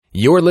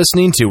You're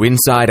listening to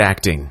Inside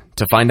Acting.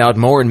 To find out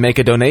more and make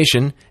a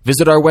donation,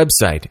 visit our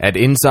website at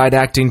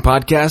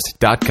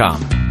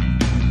insideactingpodcast.com.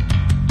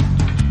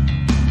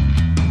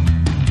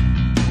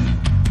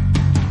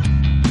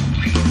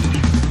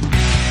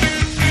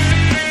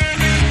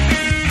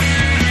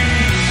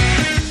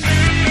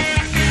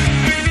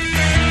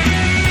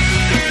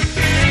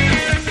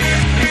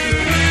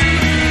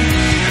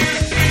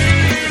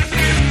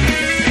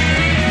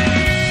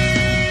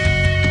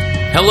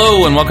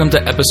 Hello and welcome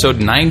to episode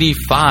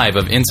 95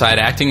 of Inside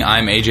Acting.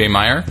 I'm AJ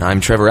Meyer.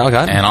 I'm Trevor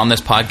Alcott. And on this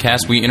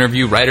podcast, we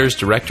interview writers,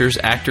 directors,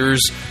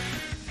 actors,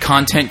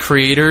 content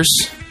creators,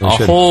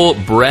 whole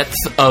breadth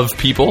of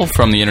people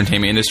from the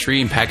entertainment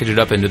industry, and package it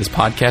up into this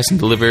podcast and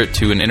deliver it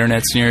to an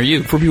internet near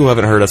you. For people who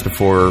haven't heard us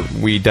before,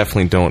 we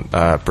definitely don't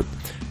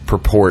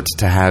purport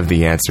to have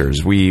the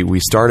answers. We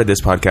started this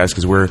podcast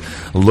because we're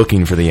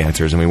looking for the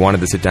answers, and we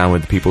wanted to sit down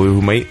with people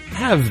who might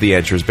have the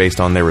answers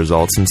based on their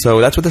results. And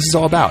so that's what this is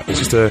all about. It's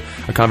just a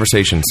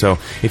conversation. So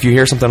if you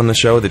hear something on the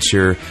show that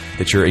you're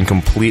in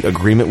complete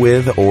agreement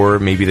with, or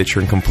maybe that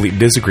you're in complete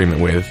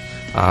disagreement with,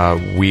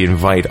 we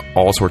invite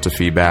all sorts of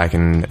feedback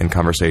and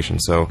conversation.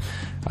 So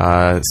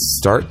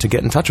start to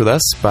get in touch with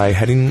us by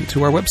heading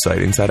to our website,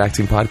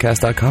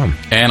 insideactingpodcast.com.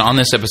 And on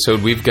this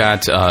episode, we've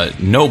got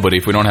nobody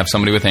if we don't have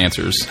somebody with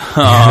answers.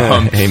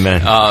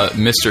 Amen.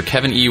 Mr.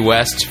 Kevin E.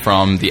 West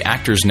from the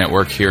Actors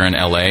Network here in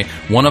LA,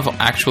 one of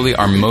actually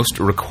our most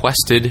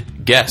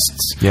requested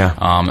guests. Yeah.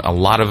 A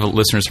lot of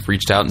listeners have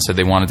reached out and said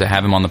they wanted to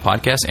have him on the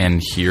podcast,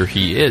 and here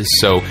he is.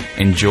 So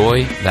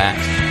enjoy that.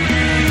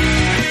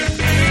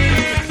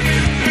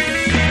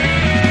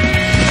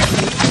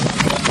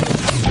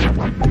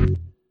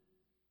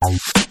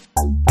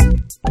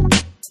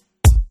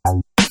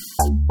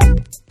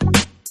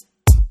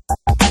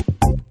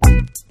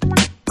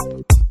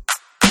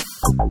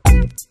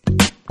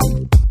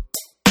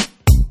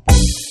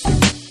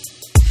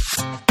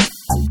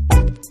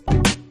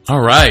 All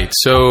right,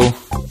 so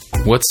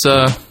what's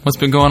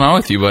been going on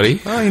with you,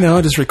 buddy?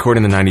 Oh, just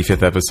recording the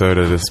 95th episode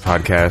of this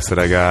podcast that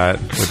I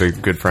got with a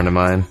good friend of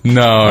mine.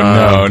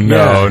 No. You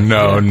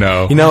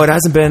know, it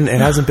hasn't been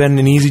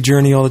an easy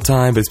journey all the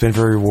time, but it's been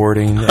very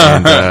rewarding, and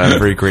I'm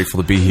very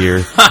grateful to be here.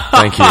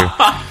 Thank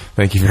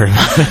you very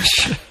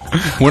much.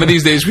 One of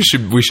these days, we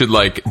should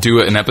like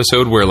do an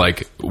episode where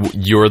like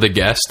you're the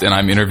guest and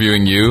I'm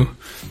interviewing you,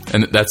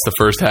 and that's the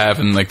first half,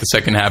 and like the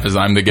second half is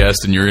I'm the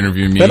guest and you're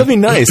interviewing me. That'll be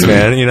nice,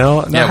 man. You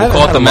know, yeah, we'll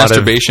call it the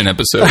masturbation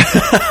episode.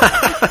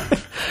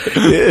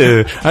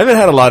 Yeah, I haven't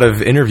had a lot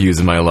of interviews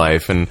in my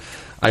life, and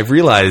I've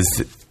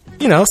realized,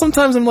 you know,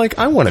 sometimes I'm like,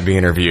 I want to be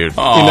interviewed.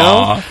 Aww. You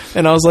know,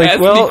 and I was like, Ask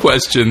well, me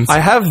questions. I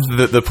have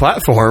the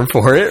platform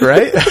for it,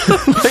 right?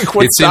 Like,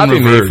 what's It's in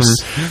stopping me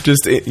reverse. from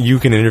just you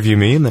can interview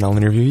me, and then I'll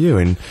interview you,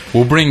 and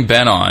we'll bring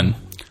Ben on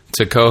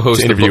to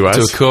co-host to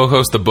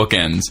co-host the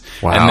bookends.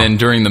 Wow. And then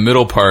during the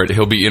middle part,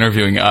 he'll be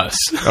interviewing us.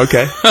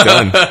 Okay,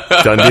 done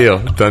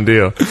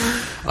deal.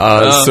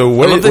 So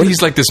what? I love that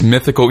he's like this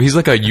mythical. He's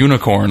like a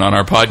unicorn on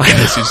our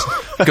podcast. He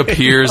like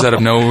appears out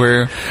of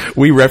nowhere.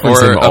 We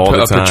reference him all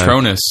the time. A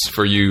Patronus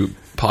for you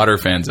Potter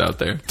fans out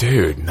there,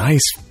 dude.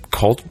 Nice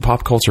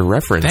pop culture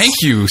reference. Thank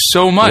you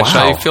so much.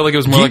 Wow. I feel like it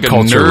was more Geek like a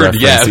culture nerd.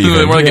 reference Yeah,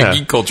 even. more like Yeah. a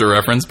geek culture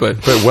reference.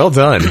 But well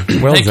done.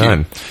 Well Thank you.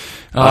 done.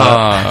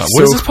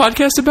 What is this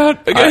podcast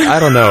about again? I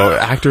don't know,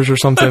 actors or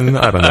something.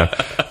 I don't know.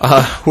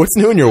 What's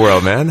new in your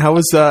world, man? How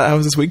was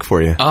this week for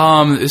you?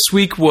 This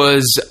week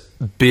was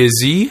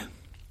busy,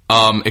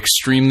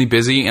 extremely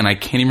busy, and I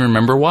can't even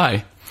remember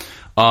why.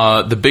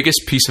 The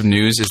biggest piece of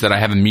news is that I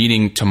have a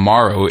meeting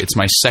tomorrow. It's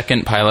my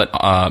second pilot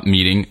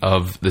meeting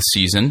of the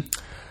season.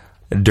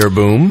 Der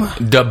Boom.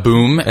 And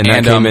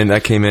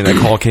that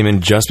call came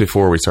in just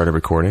before we started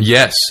recording.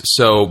 Yes.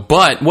 So,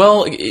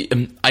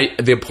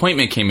 the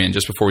appointment came in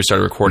just before we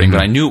started recording,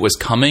 but I knew it was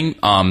coming.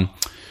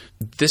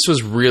 This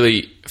was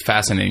really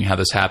fascinating how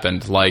this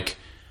happened. Like,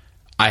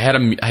 I had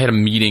a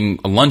meeting,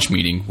 a lunch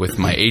meeting with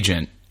my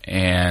agent,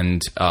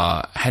 and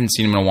hadn't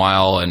seen him in a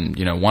while, and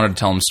wanted to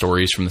tell him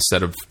stories from the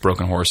set of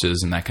Broken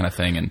Horses and that kind of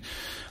thing. And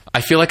I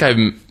feel like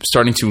I'm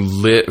starting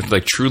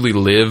to truly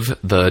live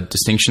the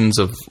distinctions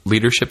of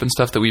leadership and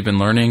stuff that we've been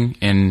learning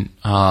in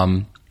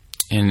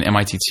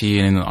MITT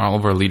and in all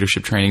of our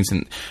leadership trainings.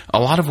 And a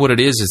lot of what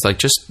it is like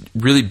just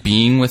really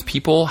being with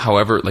people,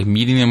 however, like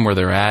meeting them where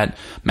they're at,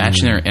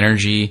 matching their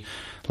energy.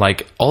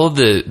 Like all of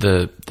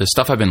the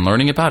stuff I've been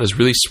learning about is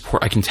really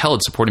I can tell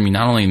it's supporting me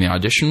not only in the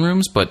audition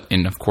rooms, but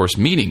in, of course,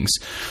 meetings.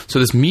 So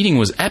this meeting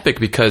was epic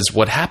because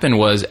what happened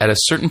was at a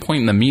certain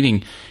point in the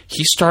meeting,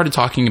 he started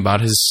talking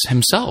about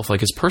himself, like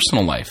his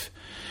personal life.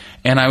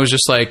 And I was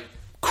just like,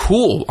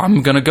 cool,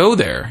 I'm going to go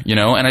there,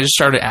 And I just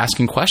started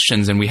asking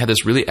questions, and we had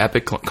this really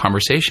epic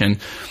conversation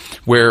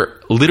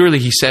where literally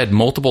he said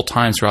multiple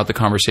times throughout the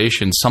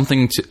conversation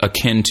something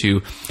akin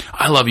to,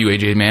 I love you,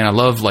 AJ, man. I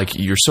love, like,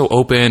 you're so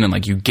open and,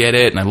 like, you get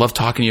it, and I love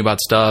talking to you about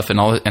stuff and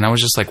all. And I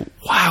was just like,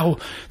 wow,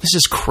 this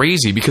is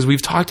crazy, because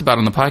we've talked about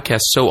on the podcast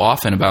so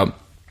often about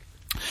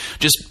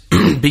just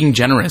being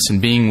generous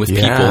and being with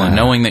people and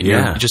knowing that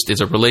you're just,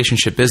 it's a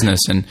relationship business.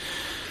 And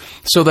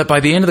so that by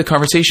the end of the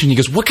conversation, he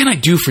goes, "What can I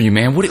do for you,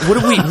 man? What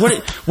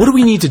do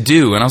we need to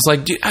do?" And I was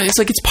like, "It's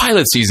like, it's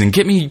pilot season.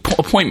 Get me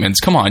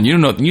appointments. Come on, you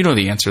know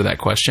the answer to that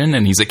question."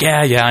 And he's like,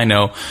 "Yeah, I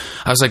know."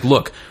 I was like,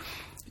 "Look,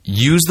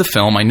 use the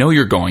film. I know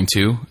you're going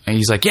to." And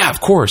he's like, "Yeah,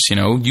 of course.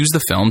 Use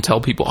the film. Tell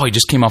people, oh, he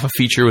just came off a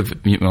feature with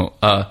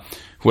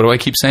what do I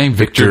keep saying?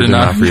 Victor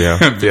D'Onofrio.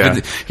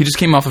 Yeah. He just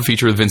came off a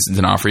feature with Vincent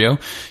D'Onofrio.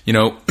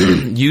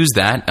 Use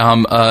that.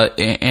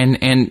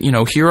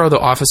 And here are the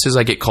offices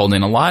I get called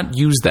in a lot.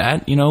 Use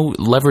that.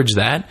 Leverage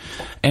that.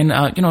 And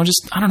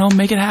just, I don't know,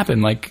 make it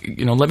happen. Like,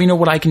 let me know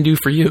what I can do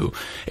for you."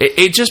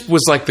 It just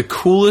was like the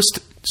coolest,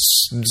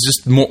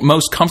 just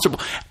most comfortable.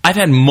 I've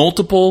had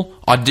multiple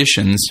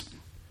auditions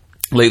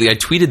lately. I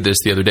tweeted this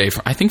the other day,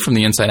 I think from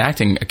the Inside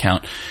Acting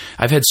account.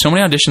 I've had so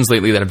many auditions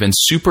lately that have been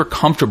super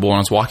comfortable when I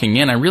was walking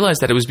in. I realized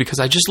that it was because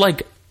I just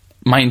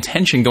my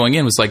intention going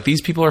in was like,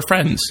 these people are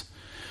friends.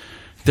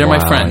 They're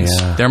my friends.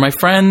 Yeah. They're my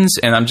friends,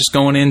 and I'm just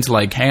going in to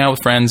hang out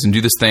with friends and do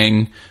this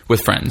thing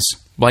with friends.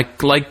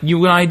 Like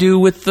you and I do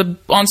with the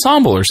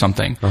ensemble or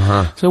something.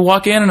 Uh-huh. So I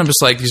walk in and I'm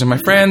just like, these are my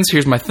friends.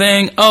 Here's my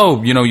thing.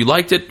 Oh, you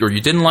liked it or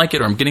you didn't like it,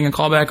 or I'm getting a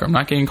call back or I'm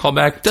not getting a call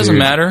back. Doesn't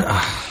matter.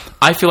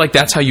 I feel like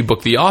that's how you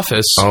book The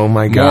Office. Oh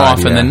my God, more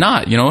often than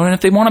not, and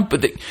if they want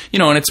to,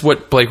 and it's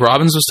what Blake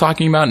Robbins was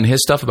talking about in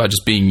his stuff about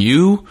just being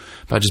you,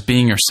 about just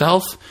being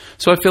yourself.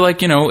 So I feel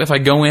like, if I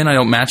go in, I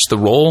don't match the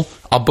role,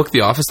 I'll book The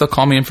Office, they'll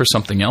call me in for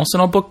something else,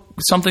 and I'll book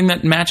something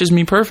that matches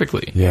me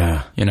perfectly.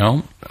 Yeah.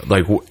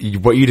 Like what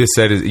you just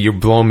said is, you're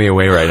blowing me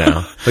away right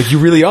now. Like, you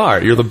really are.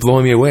 You're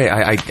blowing me away.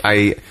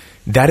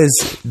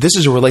 This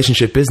is a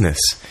relationship business,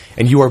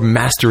 and you are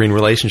mastering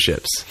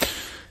relationships.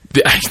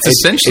 It's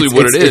essentially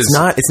what it is.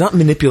 It's not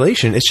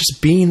manipulation. It's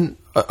just being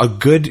a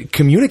good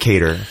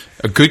communicator.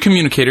 A good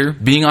communicator,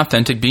 being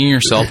authentic, being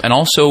yourself, and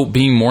also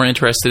being more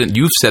interested in...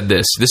 You've said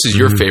this. This is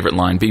your favorite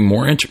line. Being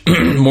more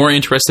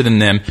interested in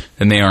them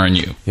than they are in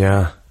you.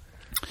 Yeah.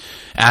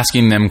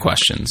 Asking them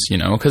questions,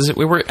 because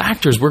we're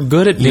actors. We're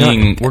good at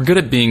being... Yeah. We're good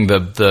at being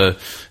the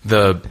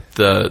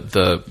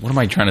what am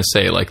I trying to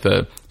say? Like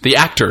the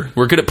actor.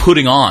 We're good at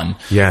putting on.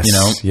 Yes.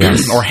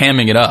 Yes. Or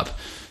hamming it up.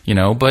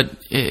 But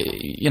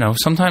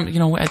sometimes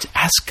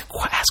ask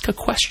a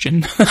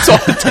question. That's all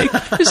it takes.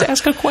 Just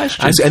ask a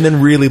question, and then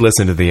really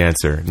listen to the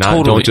answer.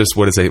 Totally. Don't just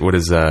what's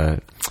her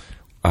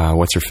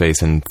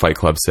face in Fight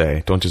Club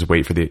say? Don't just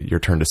wait for your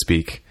turn to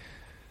speak.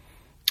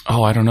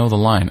 Oh, I don't know the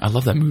line. I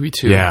love that movie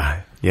too.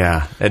 Yeah.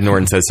 Ed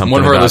Norton says something.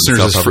 One of our listeners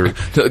is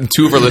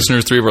two of our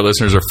listeners, three of our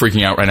listeners are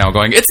freaking out right now,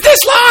 going, "It's this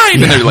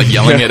line!" And they're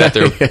yelling it at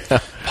their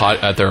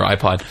at their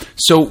iPod.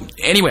 So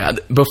anyway,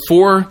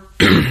 before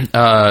we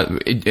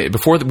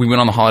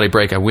went on the holiday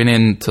break, I went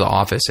into the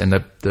office, and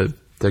the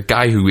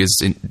guy who is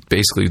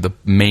basically the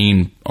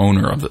main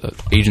owner of the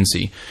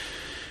agency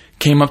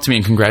came up to me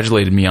and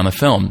congratulated me on the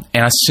film.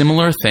 And a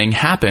similar thing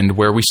happened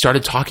where we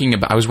started talking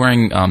about... I was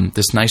wearing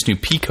this nice new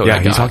pea coat. Yeah,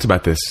 he talked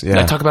about this. Yeah.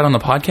 Did I talk about it on the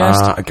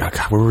podcast?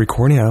 God, were we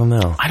recording? I don't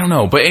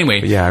know. But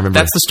anyway, yeah, I remember.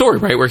 That's the story,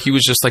 right? Where he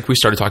was just we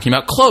started talking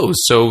about clothes.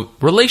 So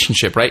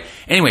relationship, right?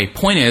 Anyway,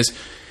 point is,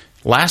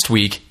 last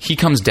week, he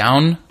comes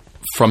down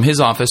from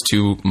his office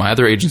to my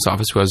other agent's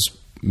office who I was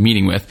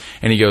meeting with,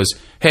 and he goes,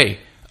 "Hey,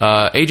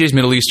 AJ's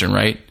Middle Eastern,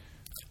 right?"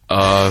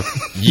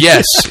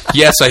 Yes,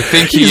 I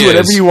think he is.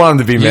 Whatever you want him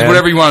to be, man. He's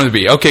whatever you want him to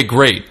be. Okay,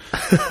 great.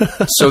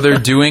 So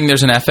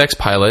there's an FX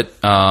pilot.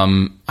 I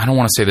don't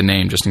want to say the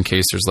name just in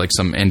case there's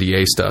some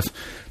NDA stuff.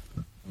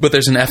 But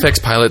there's an FX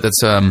pilot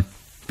that's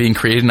being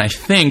created, and I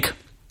think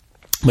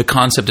the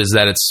concept is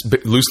that it's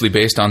loosely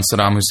based on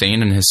Saddam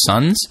Hussein and his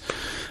sons.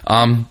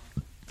 And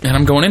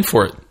I'm going in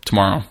for it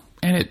tomorrow.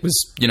 And it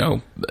was,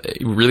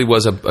 it really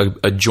was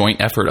a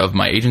joint effort of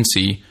my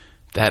agency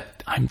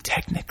that I'm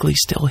technically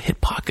still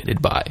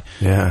hit-pocketed by.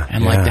 Yeah.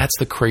 And that's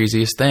the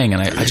craziest thing.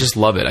 And I just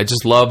love it. I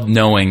just love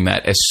knowing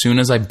that as soon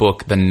as I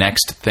book the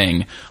next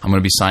thing, I'm going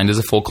to be signed as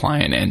a full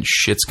client, and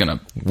shit's going to...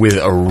 With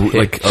a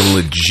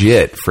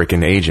legit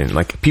freaking agent.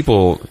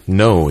 People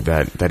know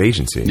that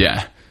agency.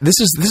 Yeah. This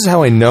is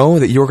how I know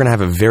that you're going to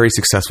have a very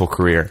successful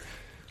career.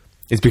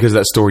 It's because of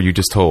that story you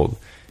just told.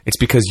 It's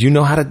because you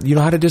know how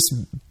to just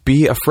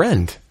be a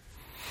friend.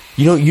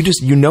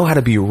 You know how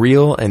to be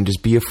real and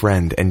just be a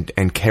friend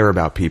and care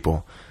about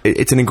people.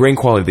 It's an ingrained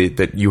quality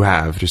that you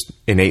have just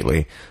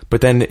innately.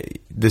 But then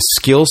the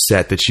skill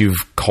set that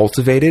you've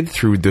cultivated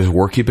through the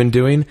work you've been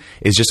doing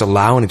is just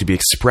allowing it to be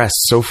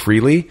expressed so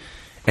freely.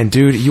 And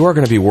dude, you are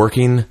going to be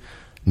working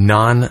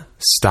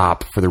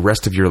non-stop for the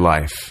rest of your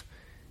life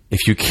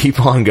if you keep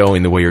on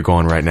going the way you're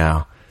going right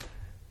now.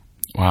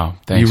 Wow,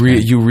 thanks.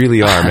 You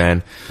really are,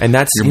 man, and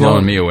that's you're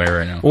blowing me away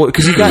right now. Well,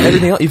 because you've got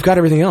everything else. You've got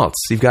everything else.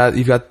 You've got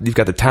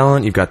the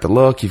talent. You've got the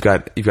look. You've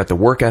got the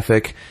work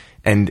ethic,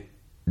 and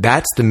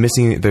that's the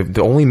missing.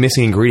 The only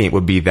missing ingredient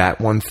would be that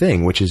one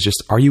thing, which is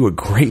just, are you a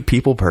great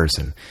people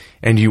person?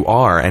 And you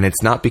are, and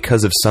it's not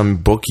because of some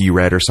book you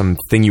read or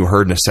something you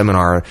heard in a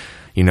seminar,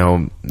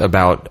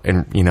 about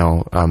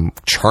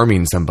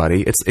charming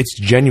somebody. It's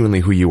genuinely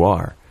who you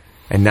are,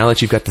 and now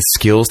that you've got the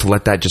skills to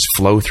let that just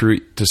flow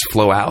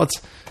out.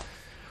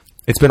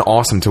 It's been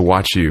awesome to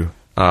watch you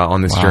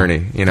on this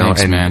journey, you know,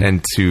 Thanks, man.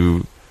 and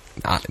to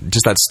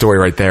just that story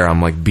right there,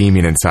 I'm like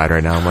beaming inside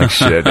right now. I'm like,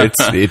 shit,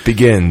 it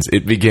begins. I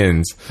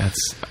don't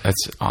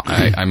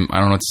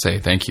know what to say.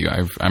 Thank you.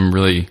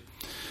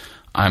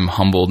 I'm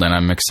humbled and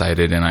I'm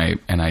excited and I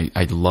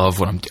love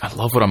what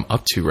I'm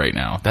up to right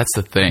now. That's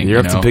the thing.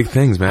 You're up to big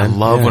things, man. I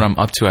love what I'm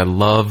up to. I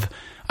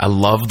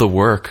love the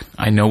work.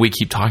 I know we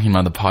keep talking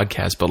about the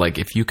podcast, but like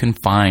if you can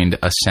find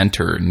a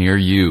center near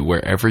you,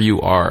 wherever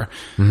you are,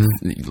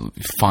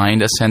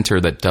 find a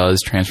center that does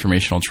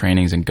transformational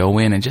trainings and go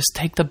in and just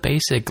take the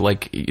basic,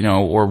 like, you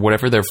know, or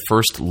whatever their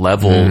first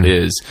level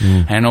is.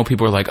 And I know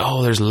people are like,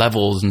 oh, there's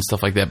levels and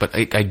stuff like that, but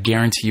I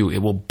guarantee you, it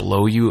will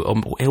blow your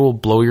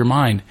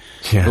mind.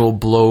 Yeah. It will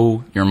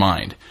blow your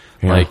mind.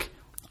 Yeah. Like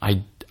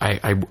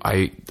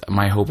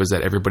my hope is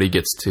that everybody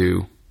gets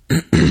to,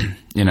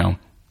 you know,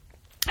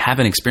 have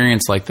an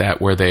experience like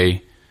that where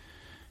they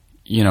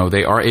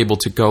are able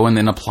to go and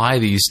then apply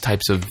these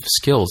types of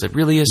skills. It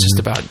really is just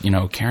about, you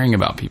know, caring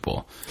about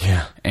people.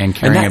 Yeah. And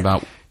caring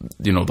about,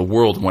 you know, the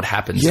world and what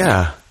happens.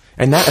 Yeah.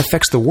 And that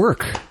affects the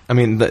work. I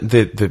mean,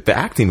 the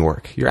acting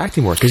work, your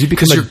acting work, because you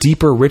become a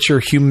deeper, richer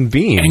human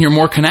being, and you're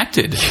more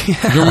connected.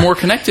 Yeah. You're more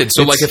connected.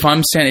 So, like, if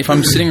I'm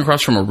sitting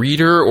across from a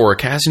reader or a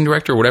casting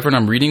director or whatever, and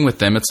I'm reading with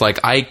them, it's like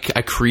I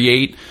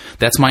create.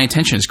 That's my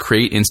intention: is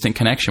create instant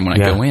connection when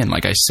I go in.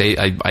 Like I say,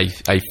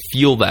 I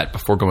feel that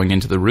before going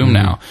into the room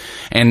now,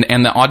 and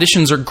the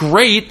auditions are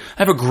great.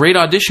 I have a great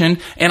audition,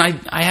 and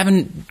I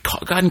haven't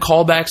gotten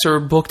callbacks or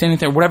booked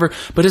anything or whatever,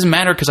 but it doesn't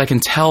matter because I can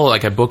tell.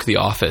 Like I booked The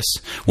Office.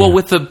 Well,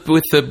 with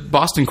the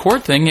Boston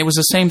Court thing, it was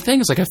the same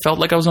thing. It's like I felt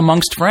like I was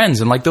amongst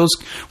friends, and like those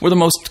were the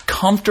most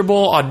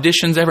comfortable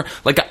auditions ever.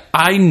 Like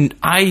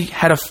I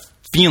had a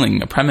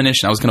feeling, a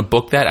premonition, I was going to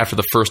book that after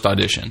the first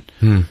audition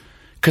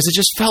because it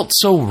just felt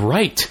so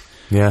right.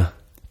 Yeah.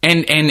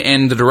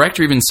 And the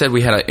director even said,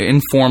 we had an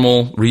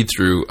informal read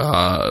through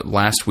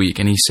last week,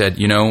 and he said,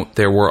 you know,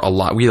 we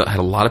had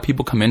a lot of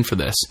people come in for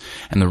this,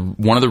 and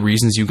one of the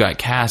reasons you got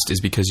cast is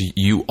because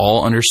you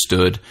all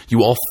understood,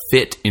 you all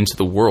fit into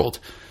the world.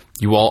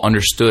 You all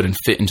understood and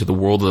fit into the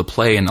world of the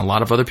play, and a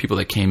lot of other people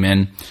that came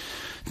in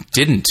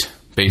didn't,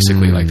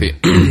 basically. Like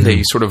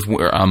they sort of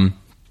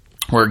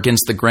were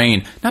against the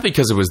grain, not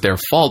because it was their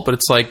fault, but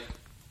it's like,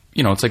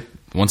 you know, it's like,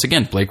 once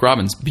again, Blake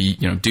Robbins,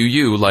 do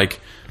you, like,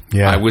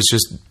 I was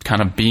just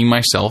kind of being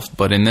myself,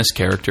 but in this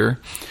character,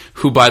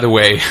 who, by the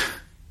way,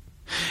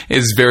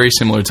 is very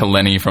similar to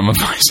Lenny from A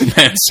Mice and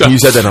Men. So, you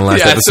said that in the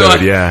last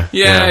episode, yeah.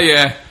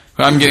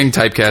 I'm getting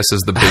typecast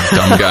as the big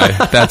dumb guy.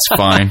 That's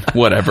fine.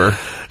 Whatever.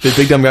 The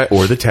big dumb guy,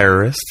 or the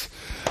terrorist,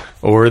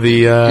 or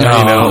the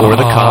or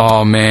the cop.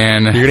 Oh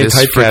man, you're getting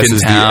typecast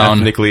as the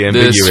ethnically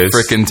ambiguous. This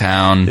frickin'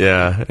 town.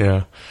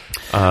 Yeah.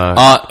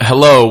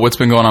 Hello, what's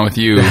been going on with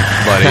you,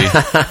 buddy?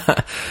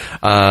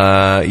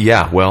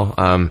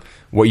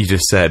 What you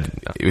just said,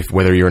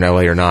 whether you're in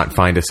LA or not,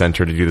 find a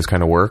center to do this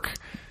kind of work.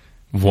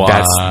 Why?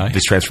 That's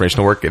this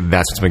transformational work.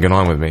 That's what's been going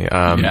on with me.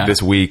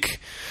 This week,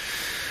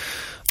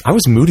 I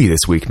was moody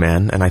this week,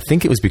 man, and I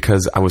think it was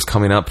because I was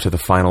coming up to the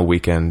final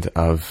weekend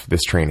of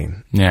this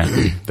training. Yeah.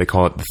 They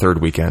call it the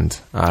third weekend.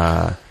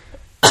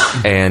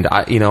 And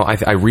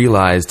I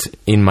realized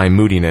in my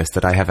moodiness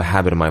that I have a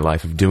habit in my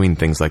life of doing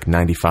things like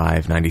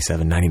 95,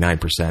 97,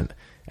 99%,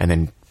 and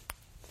then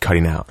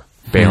cutting out,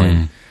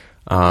 bailing.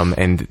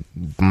 And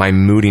my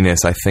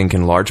moodiness, I think,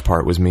 in large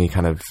part was me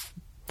kind of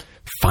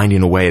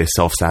finding a way to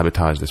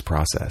self-sabotage this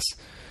process.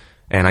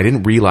 And I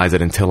didn't realize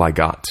it until I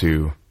got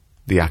to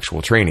the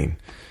actual training.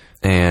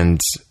 And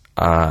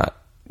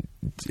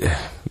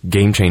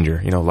game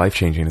changer, life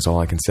changing is all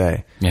I can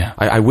say. Yeah.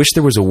 I wish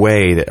there was a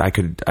way that I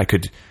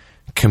could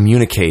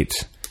communicate,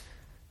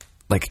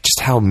 like, just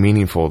how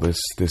meaningful this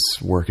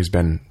work has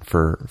been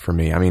for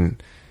me. I mean,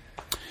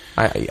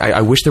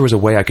 I wish there was a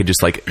way I could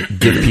just, like,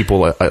 give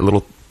people a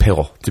little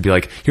pill to be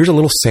like, here's a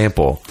little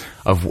sample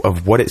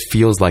of what it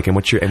feels like and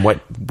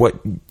what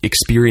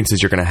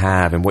experiences you're going to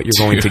have and what you're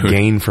going to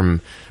gain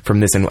from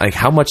this, and like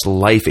how much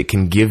life it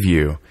can give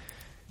you.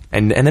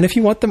 And then if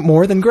you want them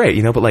more, then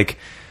great, but like,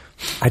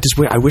 I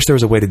wish there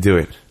was a way to do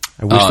it.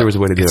 I wish there was a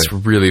way to do it. It's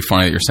really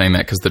funny that you're saying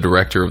that, because the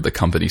director of the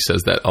company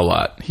says that a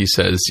lot. He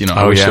says,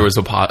 I wish there was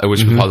I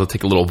wish we could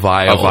take a little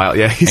vial.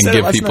 He and said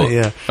give it people. Night,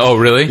 yeah. Oh,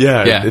 really?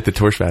 Yeah. At the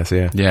Torch Fest,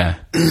 yeah. Yeah.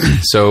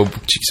 So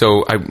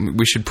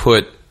we should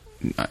put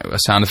a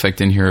sound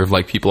effect in here of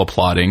like people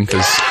applauding,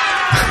 because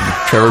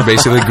Trevor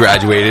basically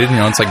graduated.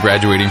 It's like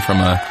graduating from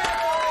a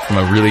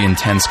really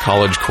intense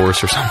college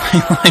course or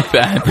something like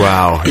that.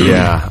 Wow.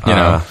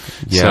 Yeah.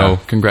 So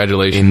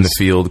congratulations. In the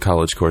field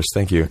college course.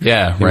 Thank you.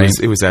 Yeah. Right.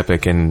 It was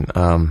epic. And,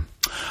 oh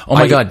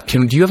my God.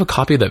 Do you have a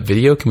copy of that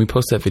video? Can we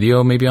post that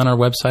video maybe on our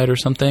website or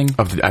something?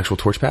 Of the actual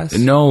Torch Pass?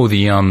 No,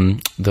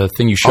 the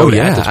thing you showed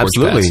at the Torch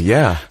absolutely. Pass.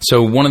 Yeah.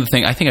 So one of the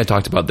things, I think I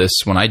talked about this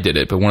when I did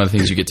it, but one of the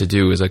things you get to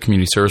do is a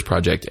community service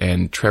project,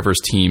 and Trevor's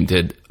team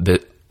did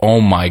that. Oh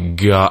my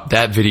God,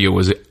 that video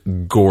was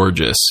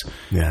gorgeous.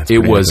 Yeah, it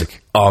was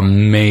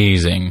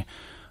amazing.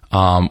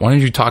 Why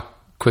don't you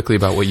talk quickly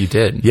about what you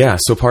did. Yeah,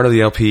 so part of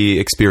the LP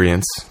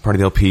experience, part of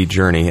the LP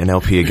journey, and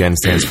LP again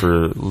stands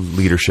for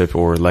Leadership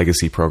or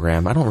Legacy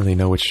Program. I don't really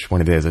know which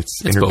one it is.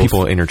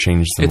 People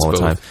interchange them all the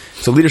time.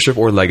 So Leadership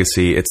or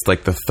Legacy, it's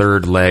like the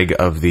third leg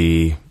of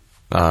the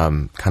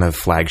kind of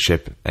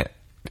flagship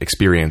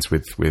experience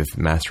with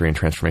mastery and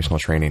transformational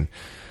training.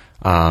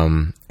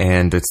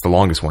 And it's the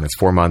longest one. It's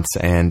 4 months.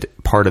 And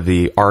part of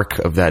the arc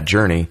of that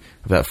journey,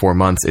 of that 4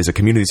 months, is a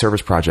community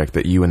service project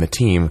that you and the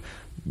team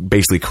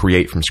basically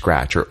create from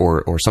scratch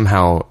or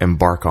somehow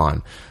embark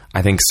on.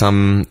 I think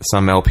some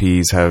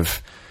LPs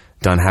have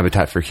done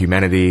Habitat for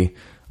Humanity,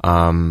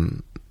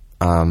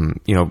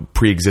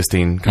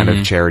 pre-existing kind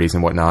of charities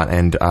and whatnot.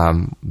 And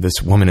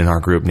this woman in our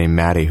group named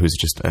Maddie, who's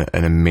just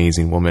an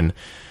amazing woman,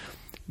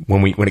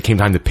 when it came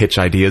time to pitch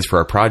ideas for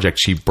our project,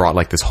 she brought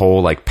like this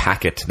whole like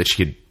packet that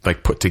she had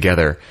like put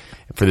together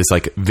for this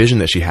like vision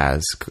that she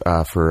has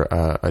for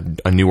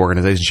a new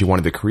organization she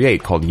wanted to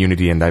create called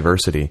Unity and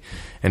Diversity.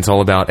 And it's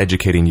all about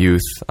educating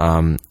youth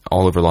all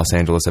over Los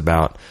Angeles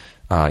about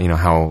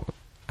how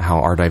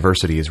our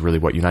diversity is really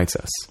what unites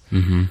us,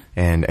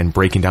 and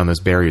breaking down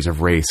those barriers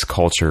of race,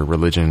 culture,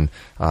 religion,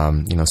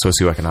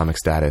 socioeconomic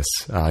status,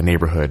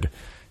 neighborhood,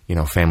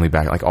 family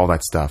back, like all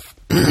that stuff.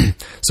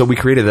 So we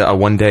created a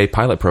 1-day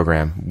pilot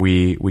program.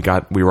 We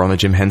were on the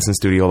Jim Henson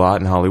studio a lot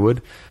in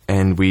Hollywood,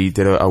 and we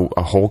did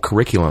a whole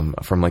curriculum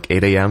from like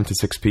 8 a.m. to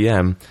 6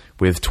 p.m.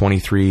 with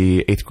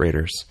 23 8th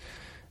graders.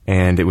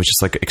 And it was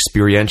just like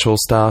experiential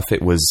stuff.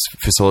 It was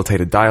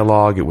facilitated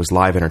dialogue. It was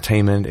live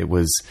entertainment. It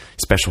was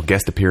special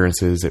guest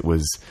appearances. It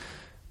was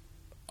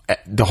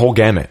the whole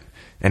gamut.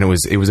 And it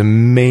was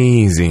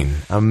amazing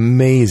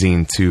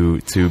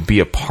to be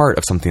a part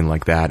of something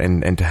like that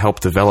and to help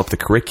develop the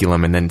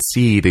curriculum and then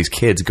see these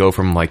kids go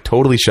from like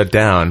totally shut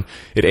down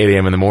at 8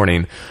 a.m. in the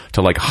morning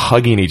to like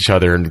hugging each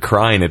other and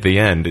crying at the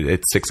end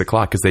at 6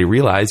 o'clock because they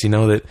realize,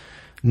 that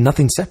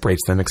nothing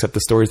separates them except the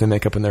stories they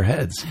make up in their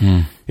heads.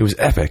 It was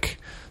epic.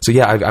 So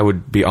yeah, I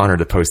would be honored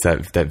to post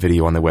that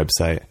video on the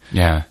website.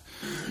 Yeah.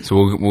 So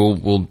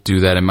we'll do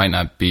that. It might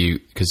not be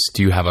because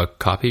do you have a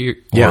copy?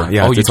 Yeah.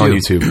 It's on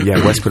YouTube.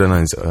 Yeah, Wes put it on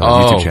his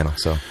YouTube channel.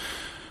 So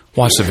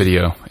watch the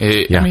video.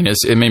 It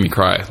made me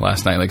cry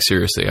last night. Like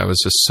seriously, I was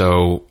just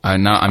so. I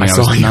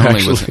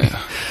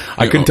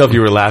couldn't tell if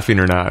you were laughing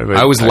or not. But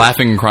I was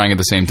laughing and crying at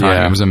the same time.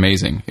 Yeah. It was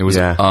amazing. It was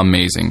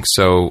amazing.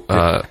 So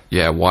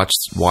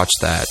watch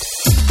that.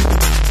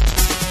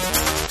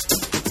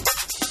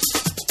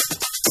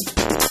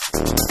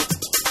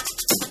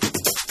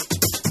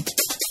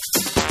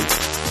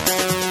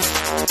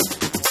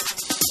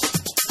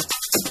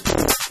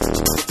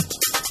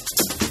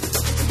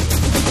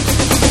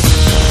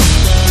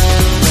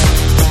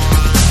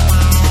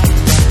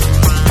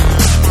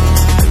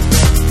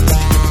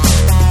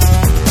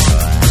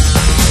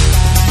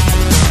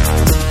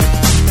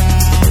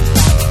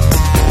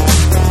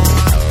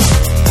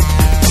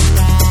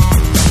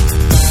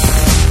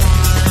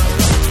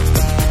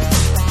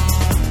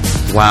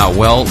 Wow.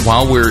 Well,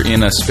 while we're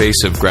in a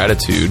space of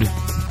gratitude,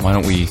 why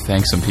don't we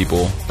thank some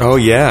people? Oh,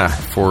 yeah.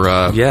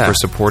 For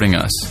supporting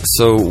us.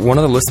 So one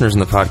of the listeners in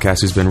the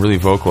podcast who's been really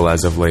vocal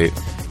as of late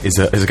is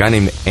a guy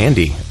named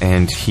Andy,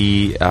 and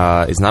he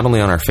is not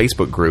only on our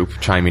Facebook group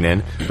chiming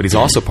in, but he's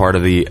also part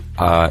of the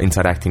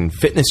Inside Acting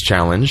Fitness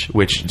Challenge,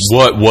 which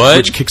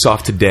kicks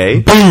off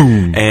today.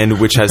 Boom! And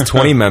which has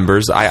 20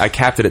 members. I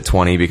capped it at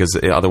 20 because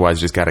otherwise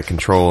you just got to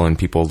control and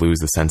people lose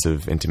the sense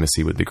of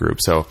intimacy with the group.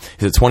 So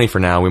it's at 20 for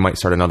now. We might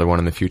start another one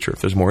in the future if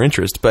there's more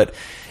interest. But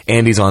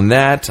Andy's on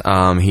that.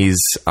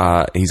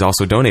 He's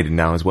also donated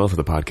now as well for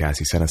the podcast.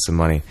 He sent us some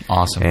money.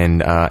 Awesome.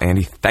 And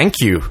Andy, thank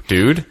you,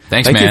 dude.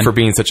 Thank you for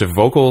being such a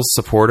vocal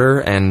supporter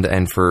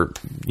and for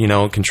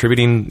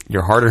contributing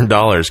your hard-earned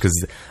dollars,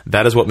 because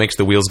that is what makes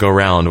the wheels go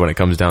round when it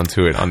comes down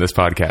to it on this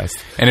podcast.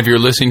 And if you're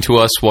listening to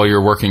us while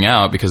you're working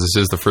out, because this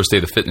is the first day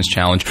of the fitness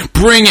challenge,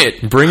 bring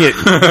it. Bring it.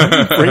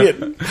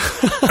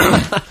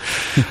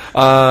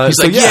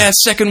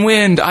 Second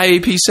wind,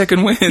 IAP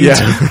second wind. Yeah.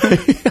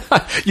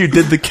 You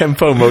did the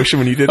Kempo motion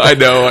when you did that. I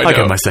know. I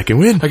got my second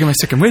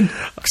wind.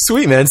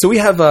 Sweet, man. So we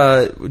have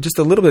just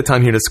a little bit of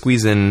time here to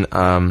squeeze in,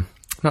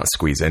 not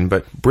squeeze in,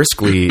 but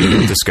briskly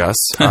discuss.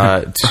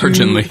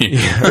 Urgently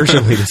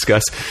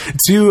discuss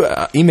 2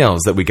 emails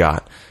that we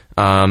got.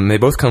 They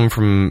both come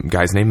from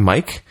guys named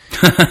Mike.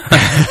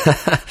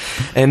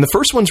 And the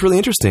first one's really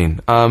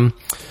interesting.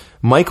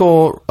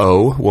 Michael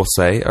O, we'll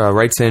say,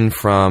 writes in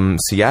from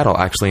Seattle,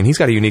 actually, and he's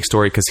got a unique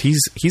story because he's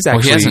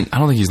actually... he hasn't. I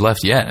don't think he's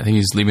left yet. I think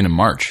he's leaving in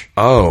March.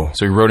 Oh.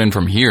 So he wrote in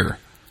from here.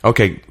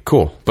 Okay,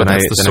 cool. But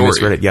that's the story. I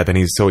misread it. Yeah, then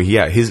he's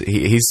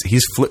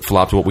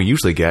flip-flopped what we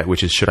usually get,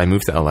 which is, should I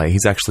move to LA?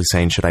 He's actually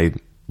saying, should I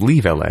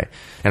leave LA?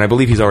 And I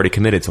believe he's already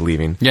committed to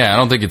leaving. Yeah, I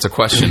don't think it's a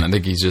question. I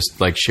think he's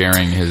just like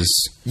sharing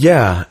his...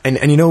 Yeah, and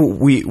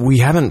we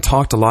haven't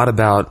talked a lot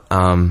about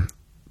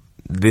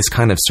this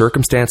kind of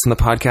circumstance in the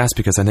podcast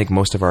because I think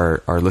most of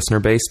our listener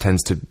base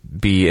tends to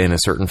be in a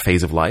certain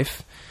phase of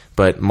life.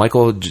 But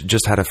Michael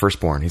just had a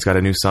firstborn. He's got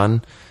a new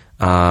son.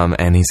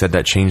 And he said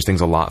that changed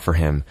things a lot for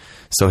him.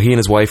 So he and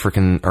his wife are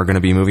going to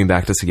be moving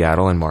back to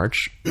Seattle in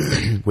March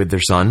with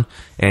their son.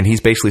 And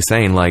he's basically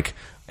saying, like,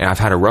 I've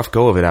had a rough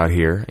go of it out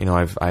here. You know,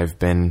 I've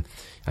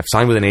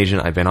signed with an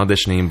agent. I've been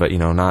auditioning, but, you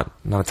know, not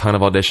a ton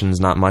of auditions,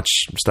 not much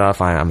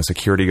stuff. I'm a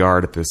security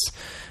guard at this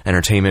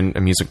entertainment,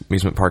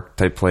 amusement park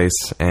type place.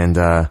 And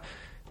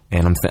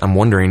I'm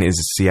wondering, is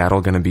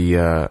Seattle going to be,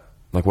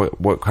 like,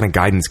 what kind of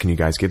guidance can you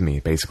guys give me,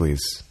 basically,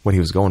 is what he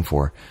was going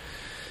for.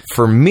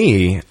 For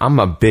me, I'm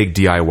a big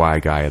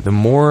DIY guy. The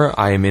more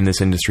I am in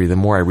this industry, the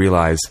more I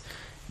realize,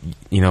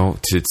 you know,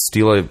 to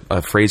steal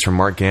a phrase from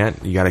Mark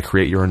Gant, you got to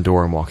create your own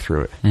door and walk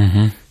through it.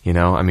 Mm-hmm. You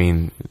know, I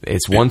mean,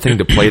 it's one thing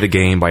to play the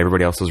game by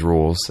everybody else's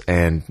rules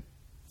and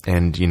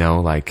you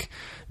know, like,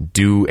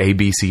 do A,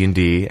 B, C, and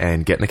D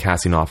and get in the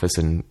casting office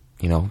and,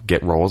 you know,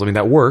 get roles. I mean,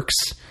 that works,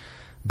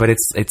 but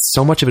it's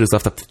so much of it is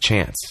left up to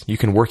chance. You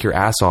can work your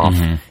ass off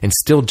and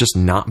still just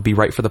not be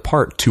right for the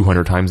part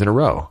 200 times in a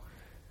row.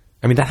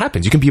 I mean, that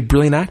happens. You can be a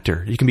brilliant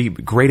actor. You can be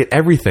great at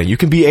everything. You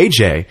can be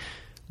AJ.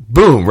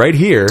 Boom, right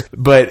here.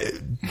 But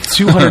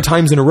 200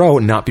 times in a row,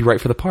 not be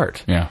right for the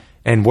part. Yeah.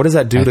 And what does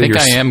that do to your...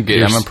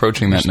 I'm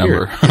approaching that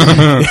number.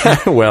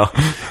 Yeah, well,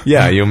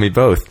 yeah, you and me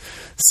both.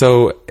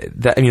 So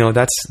that, you know,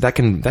 that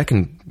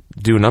can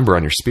do a number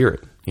on your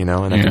spirit, you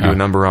know, and that can do a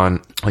number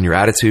on your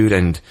attitude.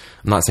 And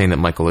I'm not saying that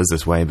Michael is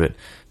this way, but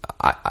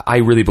I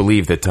really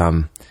believe that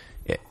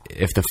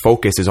if the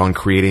focus is on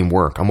creating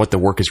work, on what the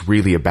work is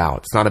really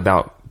about, it's not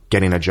about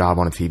getting a job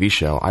on a TV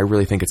show. I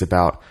really think it's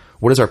about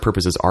what is our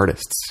purpose as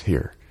artists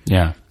here.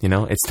 Yeah, you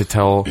know, it's to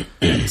tell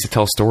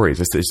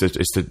stories. It's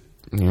to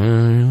you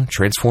know,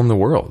 transform the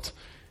world.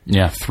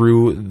 Yeah,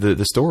 through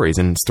the stories,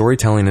 and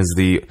storytelling is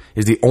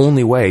the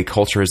only way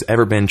culture has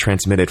ever been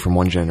transmitted from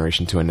one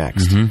generation to the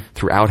next. Mm-hmm.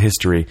 Throughout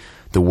history,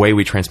 the way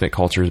we transmit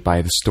culture is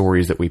by the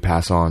stories that we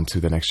pass on to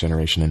the next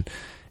generation,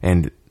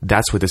 and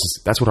that's what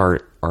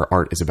our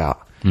art is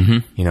about. Mm-hmm.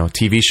 You know,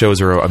 TV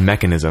shows are a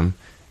mechanism.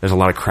 There's a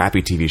lot of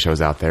crappy TV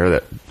shows out there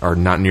that are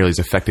not nearly as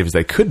effective as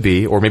they could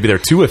be, or maybe they're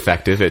too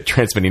effective at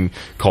transmitting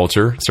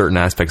culture, certain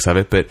aspects of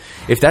it. But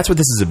if that's what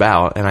this is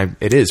about, and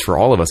it is for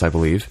all of us, I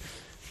believe,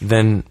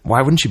 then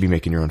why wouldn't you be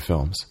making your own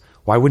films?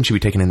 Why wouldn't you be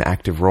taking an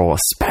active role,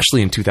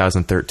 especially in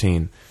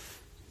 2013,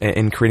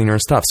 in creating your own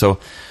stuff? So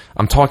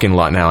I'm talking a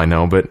lot now, I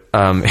know, but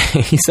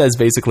he says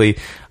basically,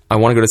 I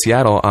want to go to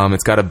Seattle.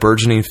 It's got a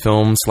burgeoning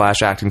film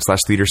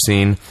 /acting/theater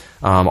scene.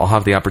 I'll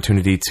have the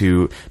opportunity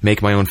to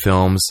make my own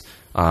films,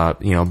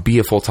 you know, be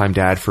a full-time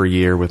dad for a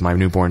year with my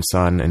newborn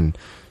son. And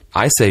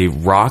I say,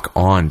 rock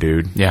on,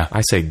 dude. Yeah.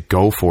 I say,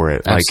 go for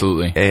it.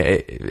 Absolutely.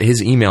 Like,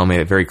 his email made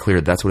it very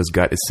clear that's what his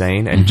gut is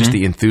saying. And just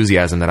the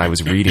enthusiasm that I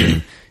was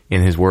reading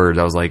in his words,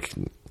 I was like,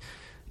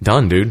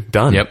 done, dude.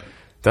 Done. Yep.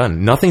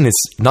 Done. Nothing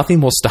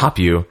will stop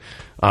you,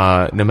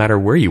 no matter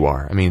where you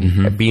are. I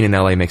mean, being in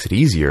LA makes it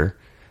easier.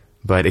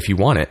 But if you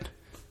want it,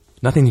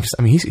 nothing.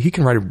 I mean, he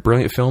can write a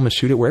brilliant film and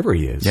shoot it wherever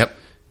he is. Yep,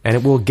 and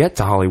it will get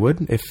to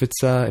Hollywood if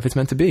it's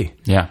meant to be.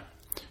 Yeah,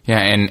 yeah,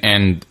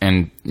 and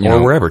you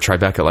know, wherever,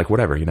 Tribeca, like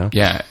whatever, you know.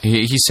 Yeah,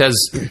 he says,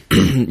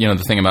 you know,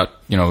 the thing about,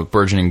 you know,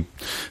 burgeoning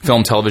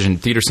film, television,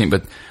 theater scene,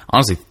 but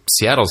honestly,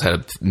 Seattle's had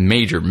a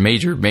major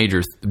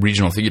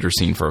regional theater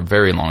scene for a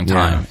very long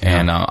time,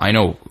 and I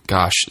know,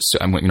 gosh, so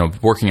I'm, you know,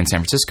 working in San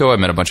Francisco, I've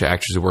met a bunch of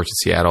actors who worked in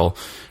Seattle.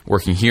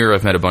 Working here,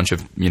 I've met a bunch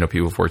of, you know,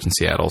 people who've worked in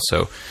Seattle.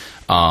 So,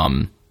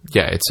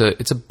 yeah,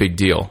 it's a big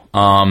deal.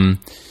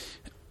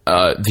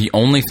 The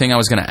only thing I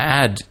was going to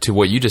add to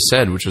what you just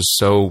said, which was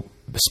so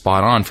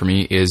spot on for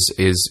me, is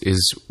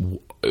this,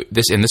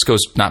 and this goes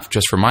not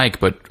just for Mike,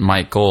 but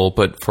Michael,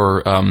 but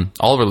for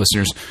all of our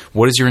listeners.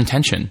 What is your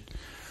intention?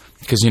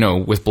 Because, you know,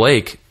 with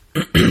Blake,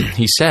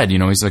 he said, you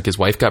know, he's like, his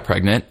wife got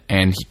pregnant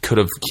and he could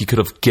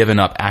have given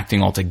up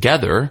acting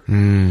altogether,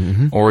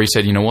 or he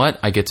said, you know what,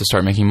 I get to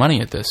start making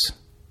money at this.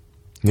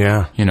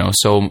 Yeah. You know,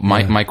 so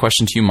my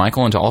question to you,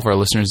 Michael, and to all of our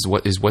listeners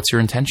is what's your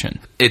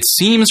intention? It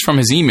seems from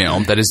his email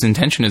that his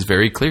intention is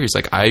very clear. He's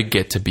like, I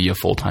get to be a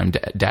full-time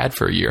dad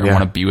for a year. I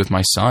want to be with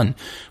my son,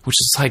 which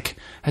is like,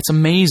 that's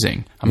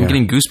amazing. I'm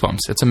getting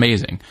goosebumps. That's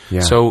amazing. Yeah.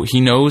 So he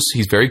knows,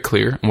 he's very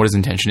clear on what his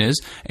intention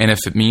is. And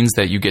if it means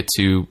that you get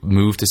to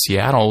move to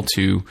Seattle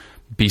to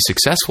be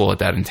successful at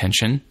that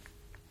intention,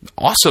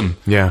 awesome.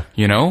 Yeah.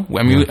 You know,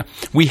 I mean,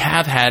 we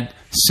have had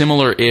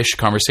similar-ish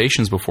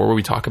conversations before where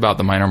we talk about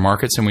the minor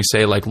markets and we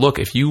say, like, look,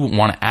 if you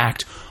want to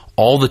act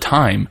all the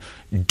time,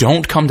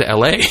 don't come to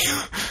LA.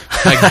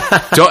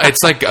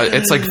 It's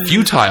like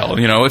futile,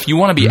 you know. If you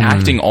want to be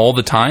acting all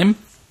the time,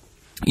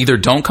 either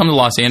don't come to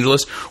Los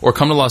Angeles or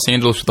come to Los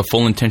Angeles with the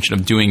full intention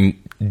of doing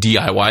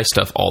DIY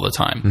stuff all the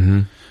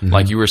time.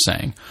 Like you were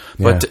saying.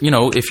 But, you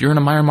know, if you're in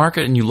a minor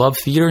market and you love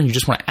theater and you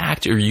just want to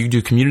act, or you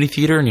do community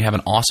theater and you have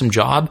an awesome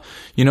job,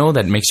 you know,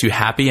 that makes you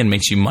happy and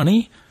makes you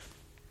money,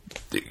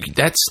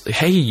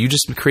 you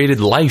just created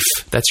life.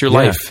 That's your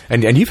life.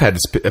 And you've had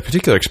a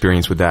particular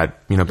experience with that,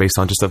 you know, based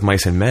on just Of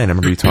Mice and Men. I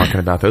remember you talking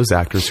about those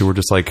actors who were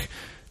just like,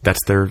 that's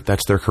their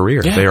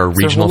career. Yeah, they are it's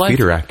their regional whole life.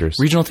 theater actors.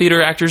 Regional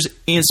theater actors,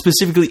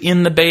 specifically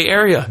in the Bay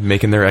Area,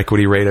 making their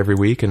equity rate every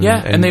week, and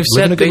and they've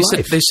living said a good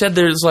life. they said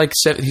there's like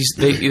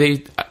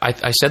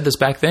I said this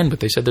back then, but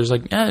they said there's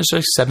like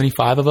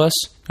 75 of us,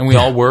 and we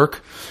all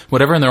work,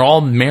 whatever, and they're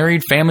all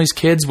married, families,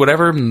 kids,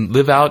 whatever, and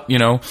live out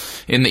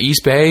in the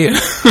East Bay.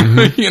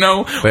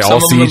 Mm-hmm. They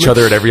all see each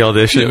other at every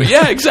audition.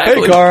 Yeah,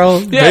 exactly. Hey,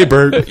 Carl. Yeah. Hey,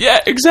 Bert. Yeah,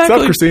 exactly.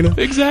 What's up, Christina?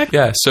 Exactly.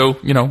 Yeah. So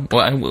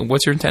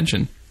what's your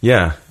intention?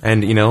 Yeah,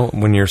 and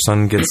when your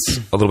son gets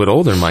a little bit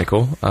older,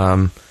 Michael,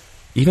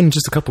 even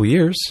just a couple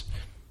years,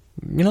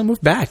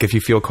 move back if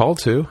you feel called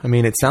to. I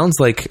mean, it sounds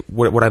like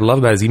what I love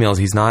about his emails,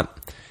 he's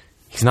not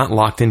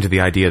locked into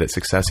the idea that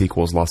success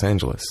equals Los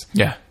Angeles.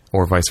 Yeah,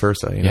 or vice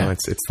versa.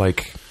 It's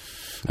like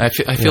I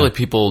feel like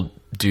people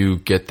do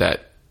get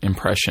that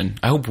impression.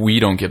 I hope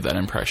we don't give that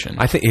impression.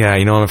 I think,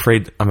 I'm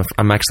afraid I'm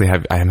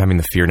having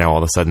the fear now all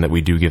of a sudden that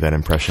we do give that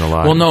impression a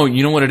lot. Well, no,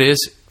 you know what it is.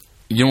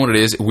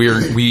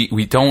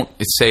 We don't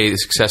say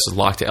success is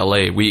locked to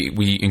LA.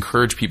 We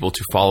encourage people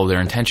to follow their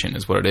intention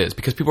is what it is,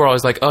 because people are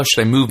always like, oh,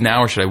 should I move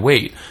now or should I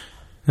wait?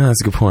 No,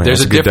 that's a good point.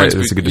 There's a difference.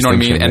 That's a good you know what I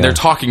mean? distinction, And they're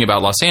talking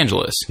about Los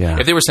Angeles. Yeah.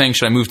 If they were saying,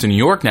 should I move to New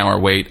York now or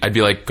wait? I'd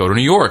be like, go to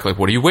New York. Like,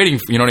 what are you waiting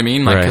for? You know what I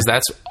mean? Like, because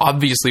that's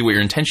obviously what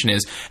your intention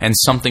is, and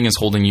something is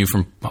holding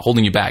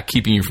you back,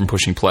 keeping you from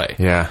pushing play.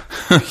 Yeah.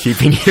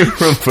 Keeping you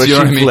from pushing you know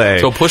what I mean? play.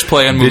 So push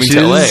play on moving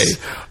to LA.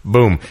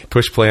 Boom.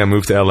 Push play on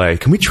move to LA.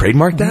 Can we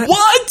trademark that?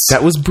 What?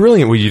 That was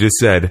brilliant what you just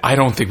said. I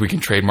don't think we can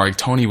trademark.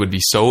 Tony would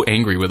be so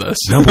angry with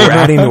us. No, we're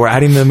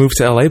adding the move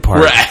to LA part.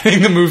 We're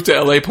adding the move to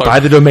LA part.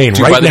 Buy the domain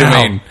right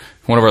now. Domain.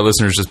 One of our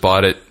listeners just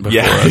bought it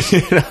before us.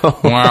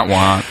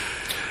 Wah,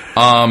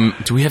 wah.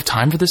 Do we have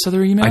time for this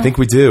other email? I think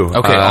we do.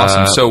 Okay,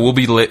 awesome. So we'll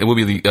be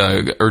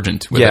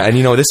urgent with it. And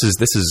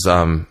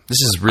this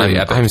is really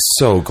epic. I'm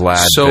so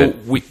glad that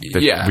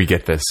we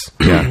get this.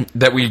 Yeah.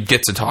 That we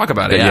get to talk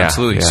about it. Yeah,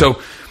 absolutely. Yeah.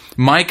 So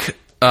Mike,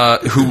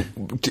 who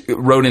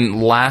wrote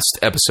in last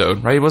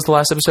episode, right? Was the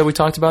last episode we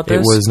talked about this?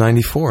 It was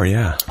 94,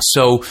 yeah.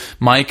 So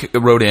Mike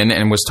wrote in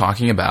and was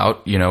talking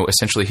about,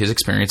 essentially his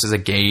experience as a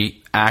gay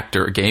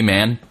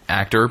man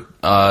actor,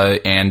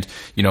 and,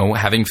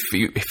 having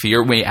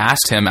fear. We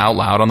asked him out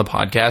loud on the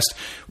podcast,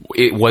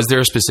 was there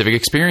a specific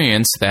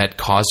experience that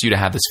caused you to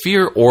have this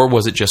fear, or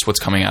was it just what's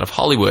coming out of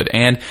Hollywood?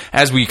 And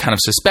as we kind of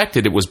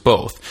suspected, it was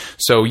both.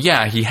 So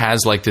yeah, he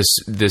has like this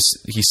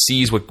he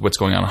sees what's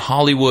going on in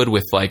Hollywood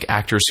with like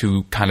actors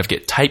who kind of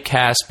get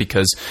typecast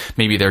because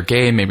maybe they're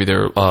gay, maybe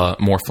they're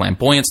more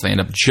flamboyant, so they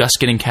end up just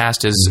getting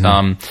cast as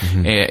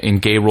in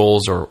gay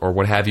roles or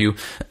what have you.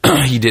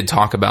 He did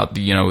talk about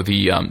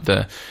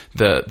the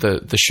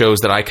shows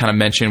that I kind of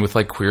mentioned with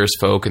like Queer as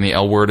Folk and the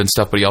L Word and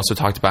stuff, but he also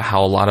talked about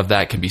how a lot of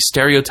that can be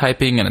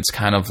stereotyping, and it's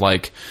kind of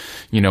like,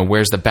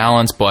 where's the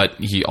balance? But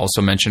he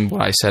also mentioned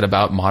what I said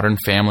about Modern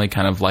Family,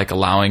 kind of like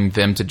allowing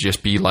them to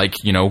just be like,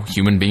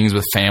 human beings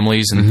with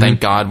families, and thank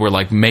God we're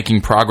like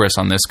making progress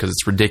on this, because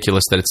it's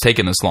ridiculous that it's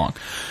taken this long.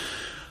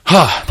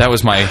 That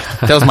was my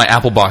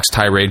Apple Box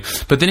tirade.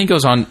 But then he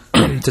goes on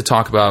to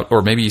talk about,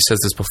 or maybe he says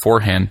this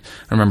beforehand,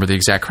 I don't remember the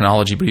exact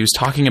chronology, but he was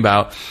talking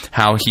about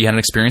how he had an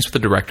experience with the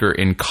director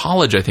in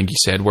college, I think he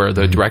said, where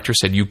the director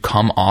said, you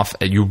come off,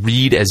 you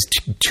read as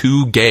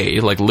too gay,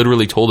 like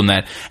literally told him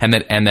that, and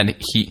then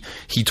he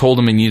told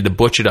him he needed to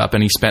butch it up,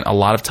 and he spent a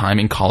lot of time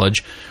in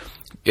college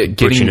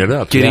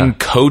getting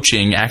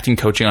coaching, acting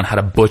coaching on how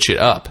to butch it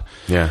up.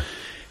 Yeah.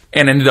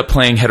 And ended up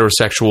playing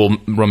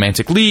heterosexual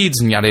romantic leads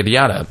and yada, yada,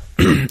 yada.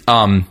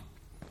 And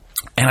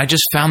I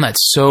just found that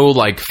so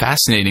like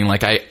fascinating.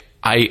 Like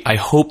I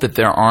hope that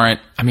there aren't,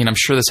 I mean, I'm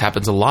sure this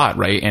happens a lot,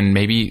 right? And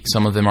maybe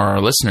some of them are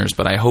our listeners,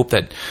 but I hope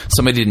that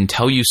somebody didn't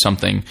tell you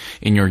something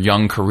in your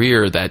young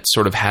career that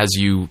sort of has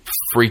you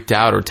freaked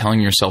out or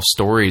telling yourself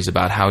stories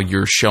about how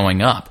you're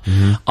showing up.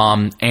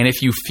 And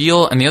if you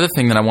feel, and the other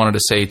thing that I wanted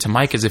to say to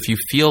Mike is if you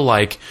feel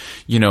like,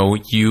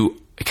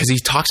 because he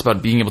talks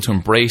about being able to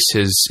embrace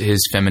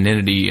his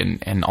femininity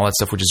and all that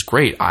stuff, which is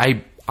great.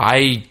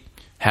 I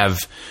have,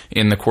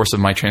 in the course of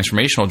my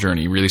transformational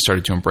journey, really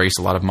started to embrace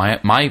a lot of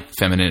my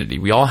femininity.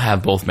 We all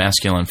have both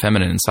masculine and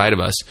feminine inside of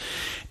us.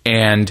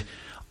 And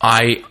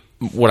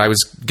what I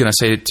was going to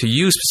say to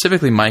you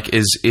specifically, Mike,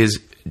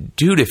 is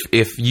dude,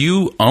 if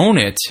you own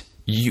it,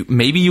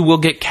 maybe you will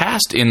get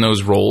cast in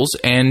those roles.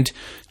 And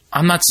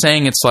I'm not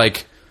saying it's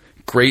like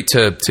great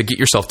to get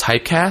yourself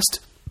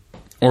typecast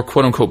or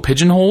quote unquote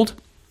pigeonholed.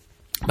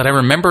 But I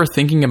remember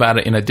thinking about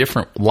it in a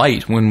different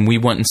light when we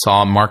went and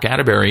saw Mark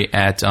Atterbury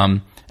at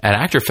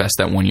ActorFest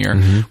that one year,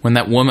 when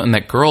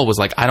that girl was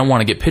like, I don't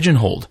want to get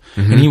pigeonholed.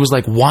 And he was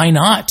like, why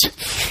not?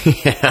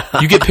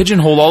 You get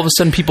pigeonholed, all of a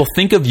sudden people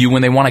think of you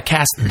when they want to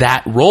cast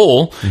that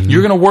role.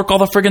 You're going to work all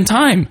the friggin'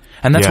 time.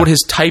 And that's what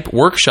his type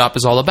workshop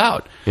is all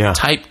about.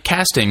 Type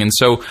casting. And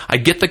so I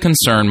get the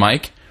concern,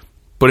 Mike,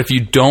 but if you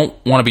don't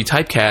want to be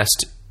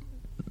typecast,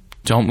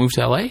 don't move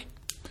to LA.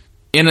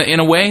 In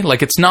a way,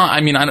 like it's not.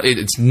 I mean,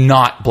 it's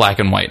not black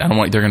and white. I don't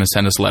want. They're going to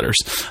send us letters.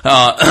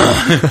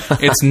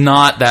 It's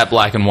not that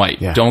black and white.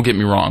 Don't get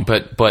me wrong.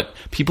 But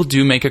people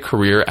do make a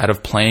career out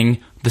of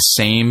playing the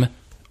same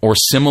or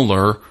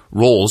similar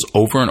roles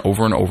over and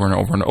over and over and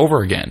over and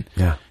over again.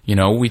 Yeah. You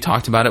know, we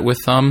talked about it with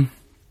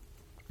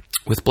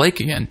Blake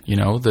again, you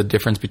know, the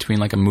difference between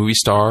like a movie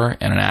star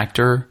and an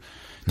actor,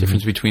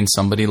 difference between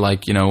somebody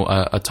like, you know,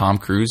 a Tom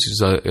Cruise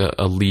who's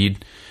a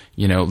lead,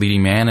 you know,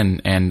 leading man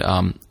and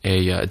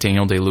a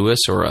Daniel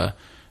Day-Lewis or a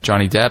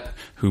Johnny Depp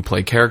who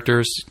play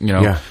characters, you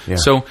know. Yeah.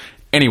 So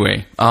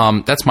anyway,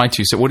 that's my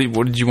two. So what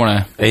did you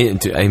want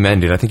to... Amen,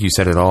 dude. I think you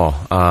said it all.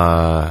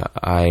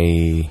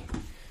 I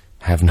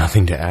have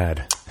nothing to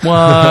add.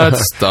 What?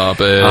 Stop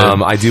it.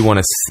 I do want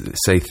to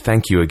say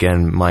thank you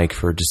again, Mike,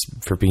 for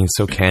being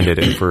so candid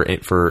and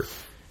for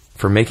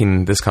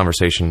making this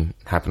conversation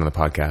happen on the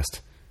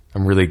podcast.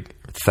 I'm really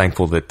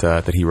thankful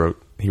that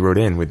he wrote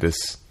in with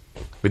this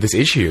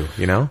issue.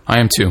 You know, I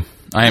am too.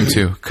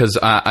 Because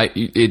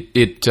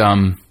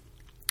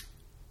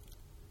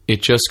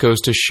it just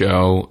goes to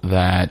show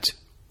that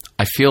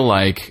I feel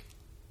like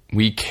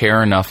we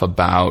care enough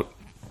about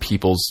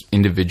people's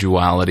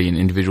individuality and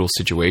individual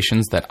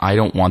situations that I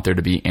don't want there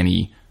to be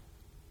any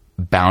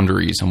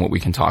boundaries on what we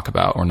can talk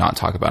about or not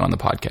talk about on the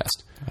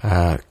podcast.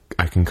 I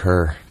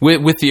concur.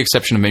 With the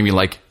exception of maybe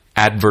like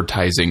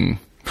advertising.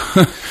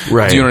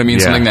 Right. Do you know what I mean?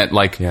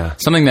 Yeah.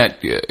 Something that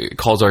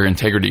calls our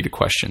integrity to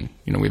question.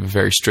 You know, we have a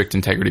very strict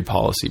integrity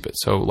policy, but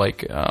so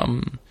like,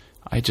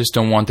 I just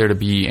don't want there to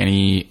be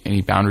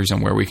any boundaries on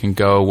where we can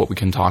go, what we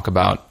can talk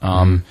about,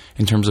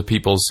 in terms of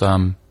people's,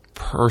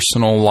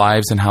 personal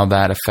lives and how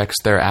that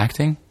affects their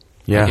acting,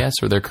 I guess,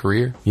 or their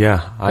career.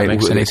 Yeah.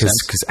 Makes any sense.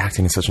 Because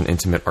acting is such an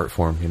intimate art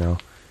form, you know?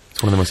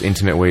 It's one of the most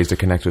intimate ways to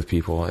connect with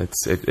people.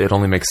 It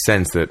only makes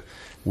sense that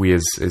we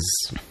as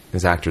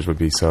actors would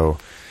be so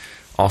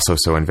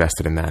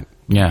invested in that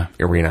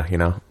arena, you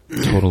know?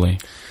 Totally.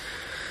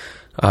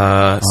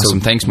 Awesome.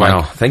 Thanks, Mike.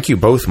 Wow. Thank you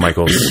both, Mike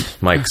and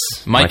Mike.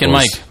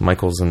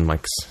 Michaels and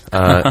Mikes.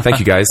 Thank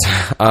you, guys.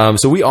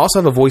 So we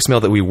also have a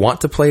voicemail that we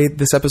want to play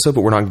this episode,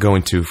 but we're not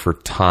going to for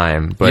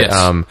time. But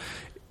yes.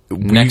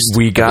 Next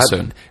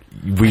episode.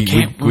 I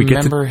can't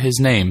remember his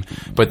name,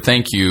 but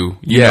thank you.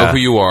 You know who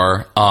you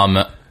are.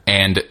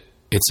 And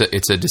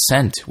it's a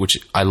Descent, which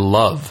I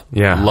love.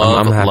 Yeah,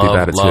 I'm happy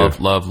about it too.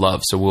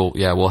 Love. So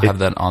we'll have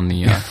that on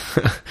the.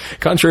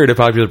 Contrary to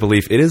popular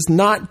belief, it is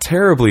not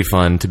terribly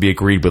fun to be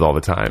agreed with all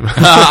the time.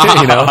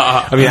 You know,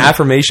 I mean,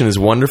 affirmation is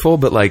wonderful,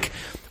 but like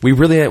we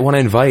really want to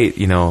invite,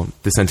 you know,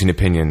 dissenting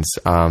opinions,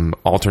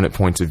 alternate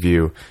points of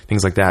view,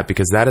 things like that,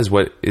 because that is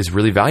what is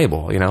really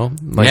valuable. You know,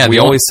 like we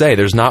always say,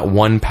 there's not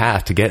one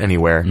path to get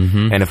anywhere,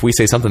 and if we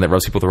say something that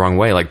rubs people the wrong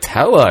way, like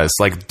tell us,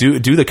 like do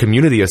the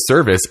community a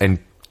service and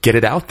get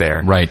it out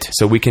there. Right.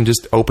 So we can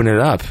just open it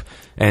up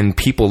and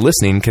people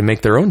listening can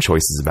make their own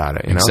choices about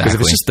it. You know, because if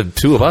it's just the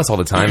two of us all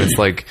the time, it's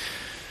like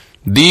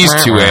these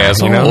two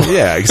assholes. You know?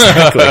 Yeah,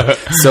 exactly.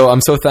 So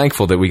I'm so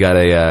thankful that we got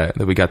that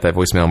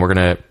voicemail, and we're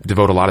going to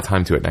devote a lot of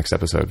time to it next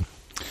episode.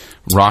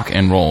 Rock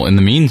and roll. In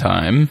the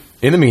meantime,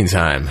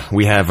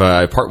 we have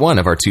part one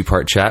of our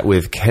two-part chat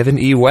with Kevin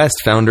E. West,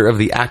 founder of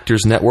the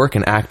Actors Network,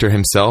 an actor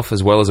himself,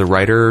 as well as a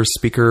writer,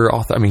 speaker,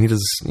 author. I mean, he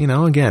does, you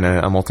know, again,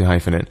 a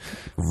multi-hyphenate.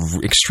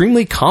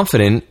 Extremely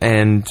confident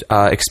and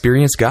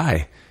experienced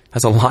guy.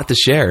 Has a lot to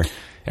share.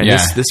 And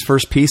this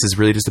first piece is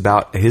really just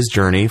about his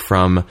journey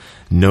from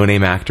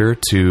no-name actor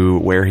to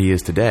where he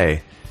is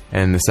today.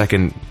 And the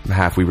second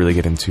half, we really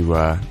get into,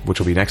 which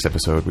will be next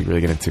episode, we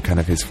really get into kind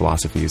of his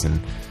philosophies and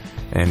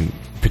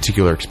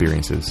particular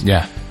experiences.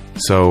 Yeah.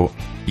 So,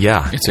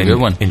 yeah. It's a good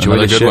one. Enjoy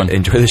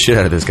the shit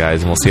out of this,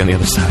 guys, and we'll see you on the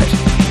other side.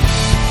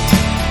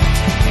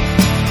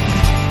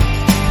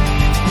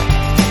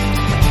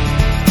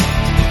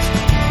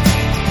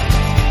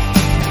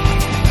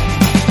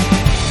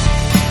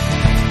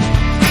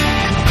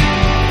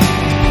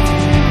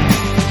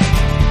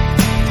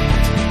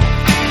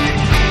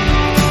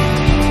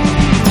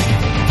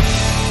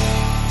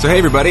 So, hey,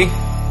 everybody.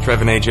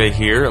 Trev and AJ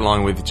here,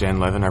 along with Jen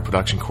Levin, our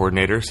production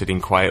coordinator,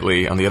 sitting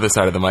quietly on the other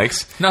side of the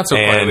mics. Not so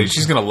quietly.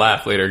 She's going to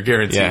laugh later,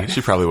 guaranteed. Yeah,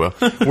 she probably will.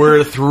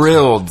 We're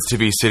thrilled to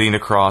be sitting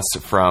across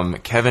from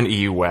Kevin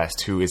E. West,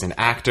 who is an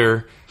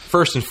actor,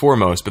 first and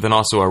foremost, but then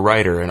also a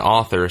writer, an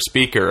author, a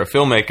speaker, a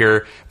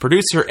filmmaker,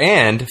 producer,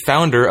 and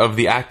founder of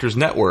the Actors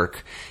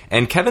Network.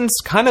 And Kevin's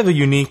kind of a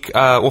unique...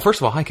 well, first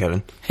of all, hi,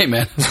 Kevin. Hey,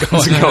 man.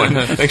 How's it going?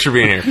 Thanks for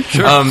being here.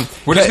 Sure.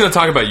 We're just going to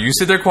talk about you.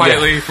 Sit there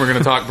quietly. Yeah. We're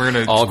going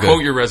to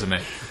quote your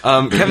resume.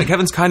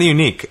 Kevin's kind of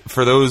unique.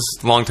 For those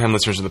longtime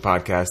listeners of the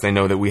podcast, they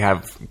know that we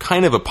have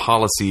kind of a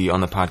policy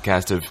on the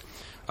podcast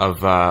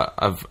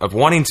of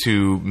wanting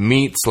to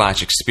meet /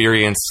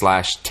 experience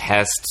 /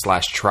 test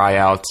 / try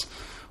out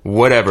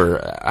whatever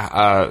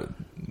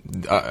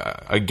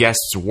a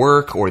guest's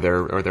work or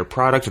their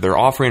product or their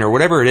offering or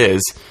whatever it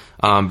is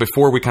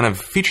before we kind of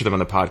feature them on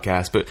the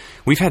podcast. But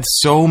we've had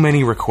so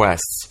many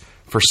requests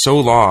for so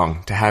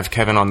long to have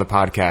Kevin on the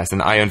podcast,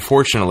 and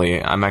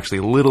I'm actually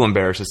a little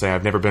embarrassed to say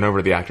I've never been over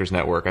to the Actors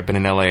Network. I've been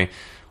in LA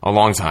a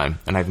long time,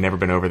 and I've never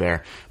been over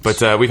there.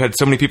 But we've had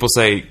so many people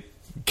say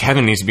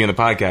Kevin needs to be on the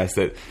podcast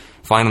that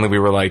finally we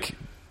were like,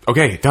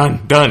 Okay,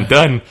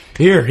 done.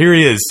 Here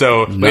he is.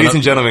 So, ladies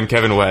and gentlemen,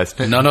 Kevin West.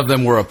 None of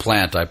them were a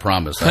plant, I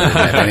promise. I didn't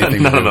have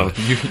anything to do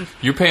with it.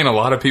 You're paying a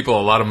lot of people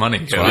a lot of money.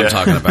 That's what I'm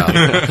talking about.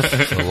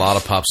 A lot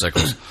of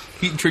popsicles.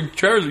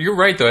 Trevor, you're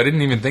right, though. I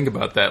didn't even think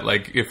about that.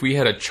 Like, if we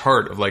had a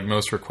chart of, like,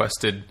 most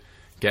requested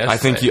guests. I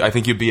think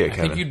you'd be it,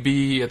 Kevin. I think you'd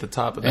be at the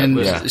top of that And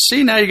list.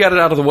 see, now you got it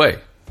out of the way.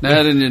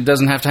 Now it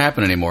doesn't have to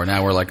happen anymore.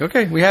 Now we're like,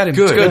 okay, we had him.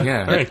 It's good. Yeah.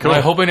 All right, cool. I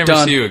hope I never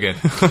Done. see you again.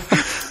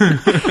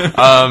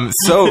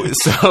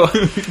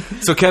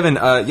 So Kevin,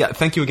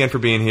 thank you again for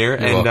being here.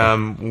 You're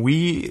And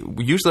we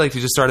usually like to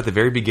just start at the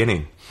very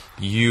beginning.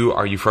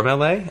 Are you from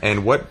LA?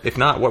 And if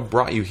not, what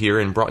brought you here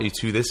and brought you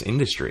to this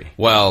industry?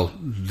 Well,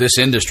 this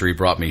industry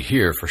brought me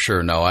here for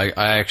sure. No, I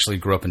actually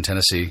grew up in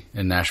Tennessee,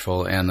 in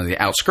Nashville, and on the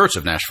outskirts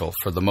of Nashville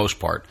for the most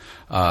part,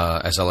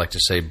 as I like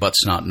to say,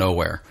 butts not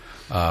nowhere.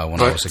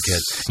 When I was a kid,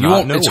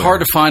 it's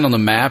hard to find on the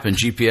map, and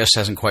GPS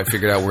hasn't quite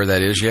figured out where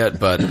that is yet.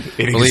 But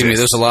believe me,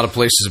 there's a lot of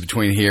places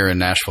between here and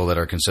Nashville that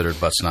are considered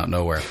butts not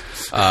nowhere.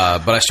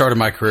 But I started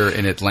my career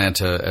in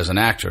Atlanta as an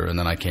actor, and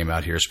then I came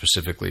out here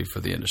specifically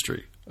for the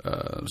industry.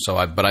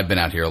 But I've been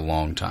out here a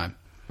long time.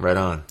 Right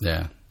on.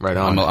 Yeah, right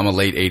on. I'm a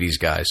late '80s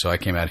guy, so I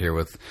came out here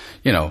with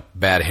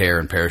bad hair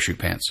and parachute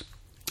pants.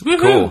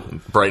 Cool.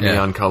 Bright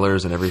neon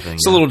colors and everything.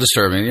 It's a little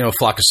disturbing,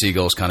 flock of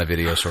seagulls kind of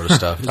video sort of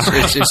stuff.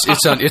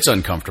 It's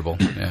uncomfortable.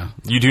 Yeah.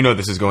 You do know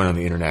this is going on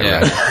the internet,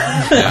 Yeah.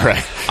 right? Yeah.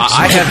 Right.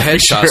 I have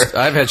headshots. Sure.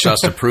 I have headshots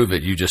to prove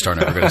it. You just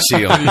aren't ever going to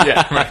see them.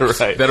 Yeah,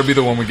 right. That'll be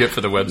the one we get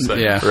for the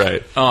website. Yeah,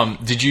 right.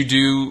 Did you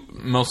do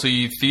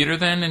mostly theater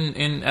then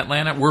in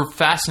Atlanta? We're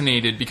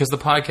fascinated because the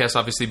podcast,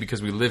 obviously,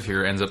 because we live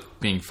here, ends up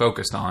being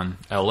focused on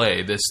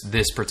LA,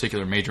 this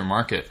particular major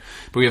market.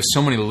 But we have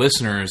so many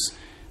listeners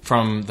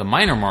from the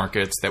minor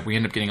markets that we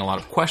end up getting a lot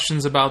of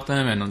questions about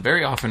them, and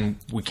very often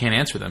we can't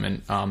answer them.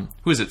 And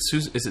who is it?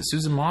 Is it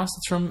Susan Moss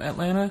that's from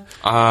Atlanta?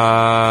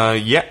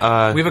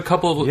 Yeah. We have a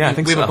couple. Yeah, I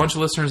think we have so. a bunch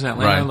of listeners in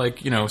Atlanta.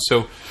 Right.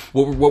 So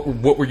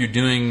what were you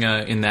doing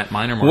in that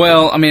minor market?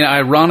 Well, I mean,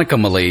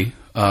 ironically,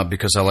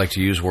 because I like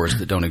to use words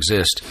that don't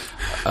exist.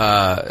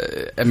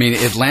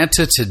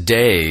 Atlanta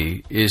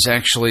today is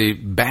actually,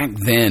 back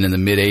then in the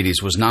mid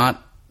 '80s, was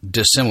not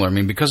dissimilar. I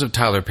mean, because of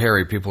Tyler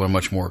Perry, people are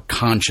much more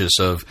conscious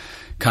of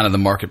kind of the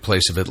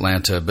marketplace of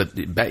Atlanta. But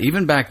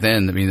even back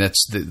then, I mean,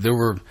 there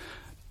were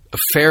a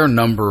fair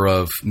number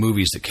of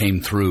movies that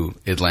came through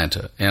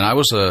Atlanta. And I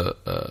was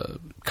a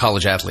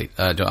college athlete.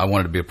 I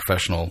wanted to be a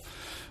professional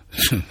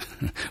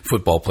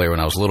football player when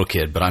I was a little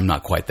kid, but I'm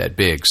not quite that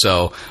big.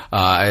 So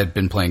I had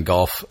been playing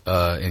golf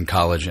in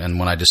college. And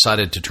when I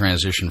decided to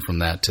transition from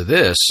that to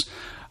this,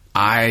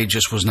 I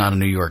just was not a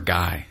New York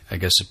guy. I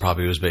guess it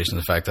probably was based on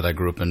the fact that I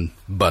grew up in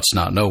butts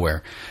not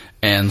nowhere.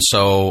 And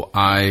so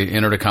I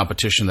entered a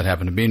competition that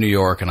happened to be in New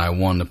York, and I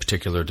won a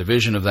particular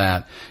division of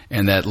that,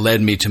 and that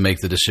led me to make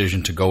the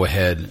decision to go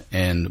ahead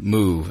and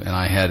move. And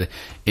I had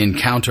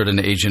encountered an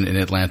agent in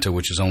Atlanta,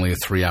 which is only a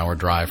 3-hour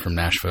drive from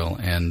Nashville,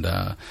 and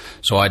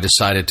so I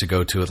decided to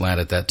go to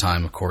Atlanta at that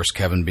time. Of course,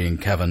 Kevin being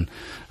Kevin,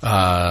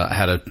 I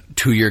had a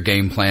 2-year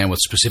game plan with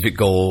specific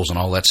goals and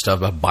all that stuff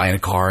about buying a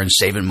car and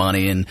saving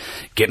money and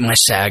getting my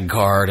SAG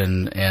card,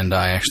 and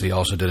I actually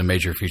also did a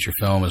major feature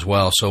film as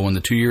well. So when the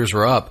 2 years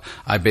were up,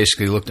 I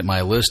basically looked at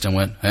my list and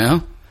went,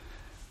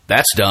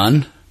 that's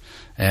done,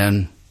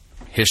 and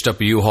hitched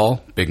up a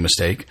U-Haul, big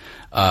mistake,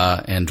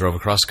 and drove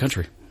across the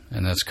country.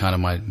 And that's kind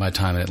of my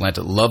time in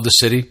Atlanta. Love the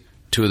city,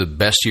 2 of the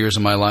best years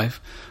of my life.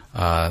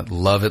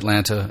 Love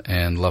Atlanta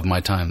and love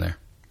my time there.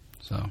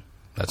 So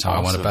that's how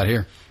I went about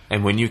here.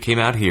 And when you came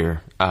out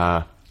here,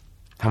 how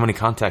many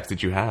contacts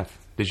did you have?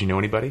 Did you know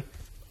anybody?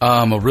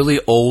 A really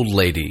old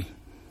lady.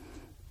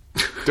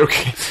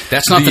 Okay.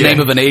 That's not the name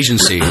of an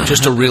agency,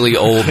 just a really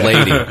old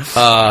lady.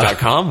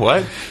 .com?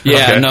 What?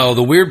 Yeah, okay. No,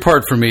 the weird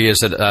part for me is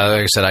that, like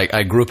I said,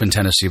 I grew up in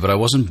Tennessee, but I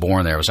wasn't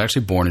born there. I was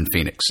actually born in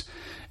Phoenix.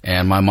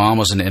 And my mom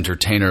was an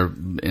entertainer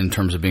in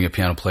terms of being a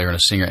piano player and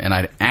a singer, and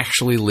I'd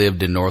actually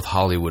lived in North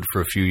Hollywood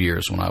for a few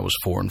years when I was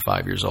 4 and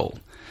 5 years old.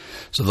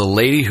 So the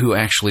lady who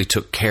actually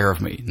took care of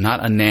me,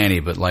 not a nanny,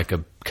 but like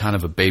a kind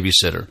of a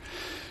babysitter.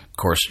 Of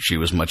course, she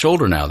was much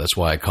older now. That's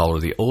why I call her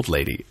the old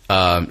lady.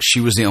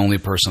 She was the only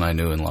person I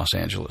knew in Los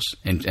Angeles.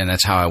 And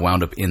that's how I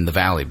wound up in the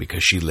Valley,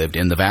 because she lived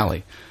in the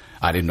Valley.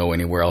 I didn't know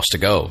anywhere else to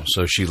go.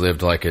 So she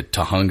lived like at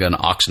Tahunga and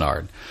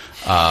Oxnard,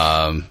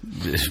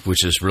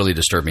 which is really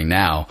disturbing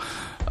now.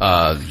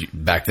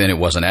 Back then it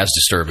wasn't as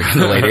disturbing in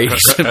the late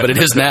 80s, but it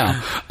is now.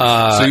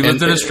 So you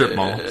lived in a strip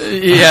mall.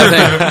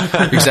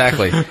 Yeah,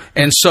 exactly.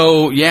 And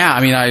so, yeah,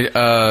 I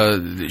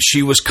mean,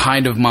 she was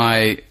kind of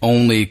my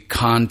only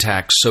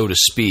contact, so to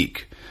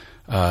speak,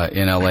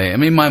 in LA. I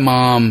mean, my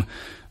mom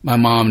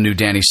knew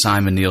Danny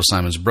Simon, Neil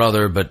Simon's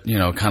brother, but,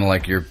 kind of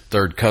like your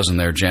third cousin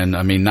there, Jen.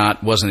 I mean,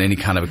 wasn't any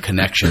kind of a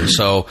connection.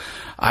 So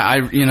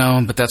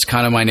but that's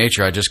kind of my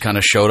nature. I just kind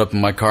of showed up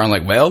in my car and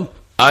like, well,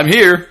 I'm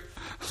here.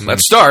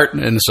 Let's start.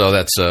 And so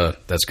that's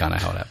kind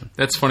of how it happened.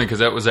 That's funny, because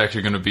that was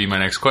actually going to be my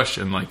next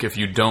question. Like, if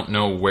you don't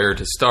know where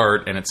to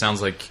start, and it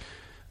sounds like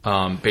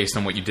based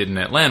on what you did in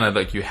Atlanta,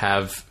 like you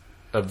have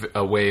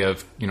a way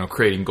of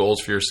creating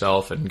goals for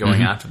yourself and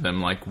going after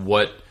them. Like,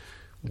 what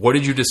what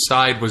did you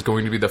decide was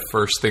going to be the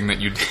first thing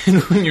that you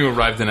did when you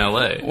arrived in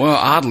LA? Well,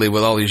 oddly,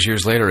 with all these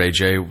years later,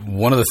 AJ,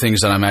 one of the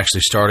things that I'm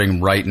actually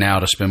starting right now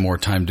to spend more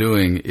time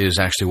doing is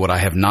actually what I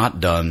have not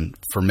done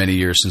for many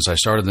years since I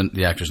started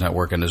the Actors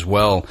Network, and as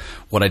well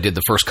what I did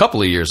the first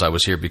couple of years I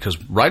was here, because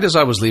right as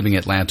I was leaving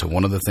Atlanta,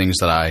 one of the things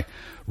that I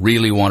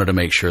really wanted to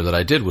make sure that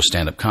I did was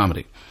stand-up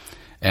comedy.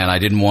 And I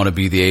didn't want to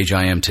be the age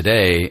I am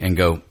today and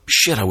go,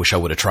 shit, I wish I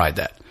would have tried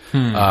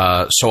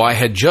that. So I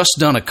had just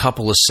done a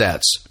couple of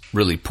sets,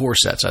 really poor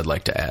sets, I'd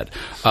like to add,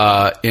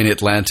 in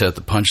Atlanta at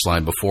the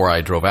Punchline before I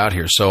drove out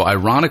here. So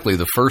ironically,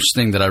 the first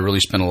thing that I really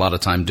spent a lot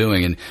of time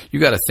doing, and you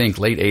got to think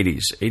late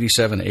 80s,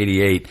 87,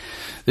 88,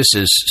 this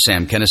is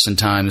Sam Kinison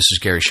time, this is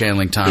Gary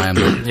Shandling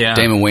time. Yeah.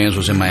 Damon Wayans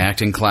was in my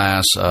acting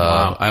class.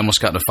 Wow. I almost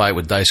got in a fight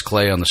with Dice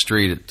Clay on the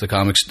street at the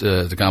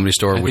Comedy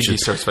Store. I think he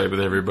starts fighting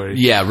with everybody.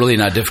 Yeah, really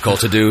not difficult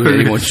to do.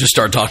 Anyone should just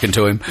start talking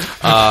to him.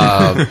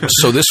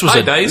 So this was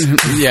Hi, Dice.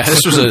 Yeah,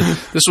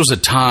 this was a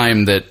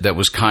time that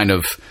was kind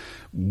of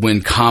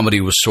when comedy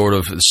was sort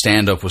of,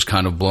 stand-up was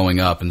kind of blowing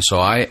up. And so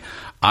I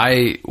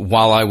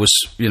while I was,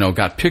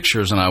 got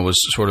pictures and I was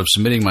sort of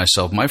submitting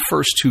myself, my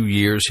first 2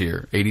 years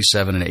here,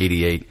 87 and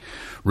 88,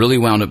 really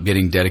wound up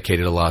getting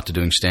dedicated a lot to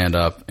doing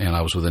stand-up, and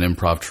I was with an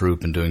improv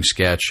troupe and doing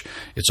sketch.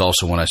 It's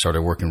also when I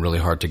started working really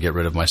hard to get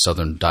rid of my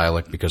southern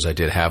dialect, because I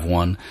did have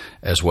one,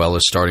 as well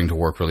as starting to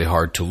work really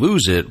hard to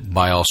lose it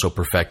by also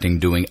perfecting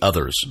doing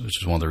others, which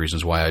is one of the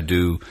reasons why I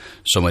do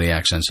so many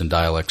accents and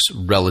dialects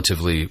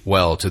relatively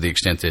well, to the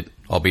extent that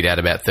I'll be at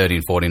about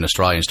 13, 14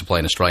 Australians to play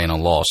an Australian on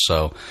Lost.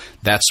 So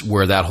that's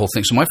where that whole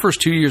thing. So my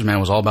first 2 years,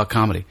 man, was all about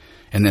comedy.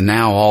 And then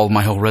now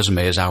my whole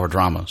resume is hour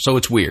drama. So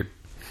it's weird.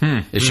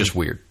 It's just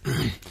weird.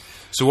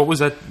 So what was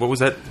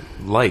that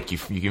like?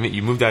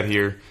 You moved out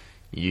here,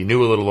 you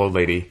knew a little old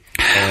lady,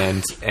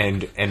 and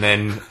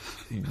then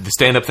the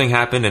stand-up thing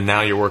happened, and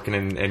now you're working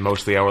in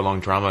mostly hour-long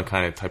drama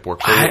kind of type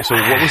work. So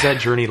what was that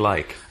journurney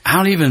like?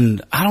 I don't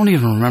even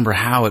remember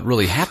how it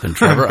really happened,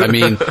 Trevor. I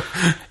mean,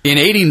 in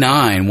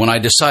 '89, when I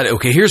decided,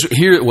 okay,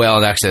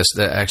 well, actually, that's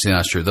actually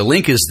not true. The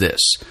link is this,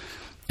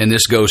 and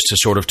this goes to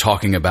sort of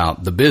talking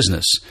about the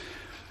business.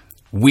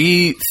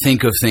 We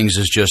think of things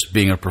as just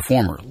being a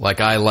performer. Like,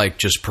 I like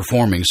just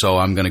performing, so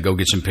I'm going to go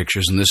get some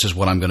pictures, and this is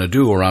what I'm going to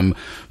do. Or I'm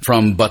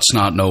from butts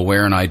not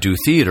nowhere, and I do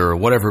theater, or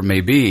whatever it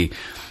may be.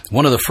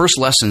 One of the first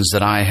lessons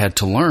that I had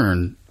to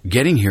learn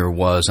getting here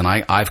was, and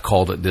I've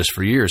called it this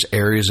for years,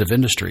 areas of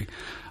industry.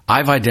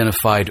 I've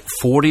identified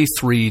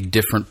 43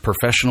 different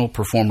professional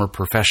performer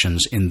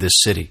professions in this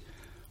city.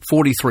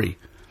 43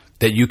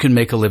 that you can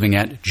make a living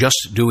at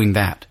just doing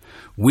that.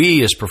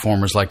 We as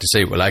performers like to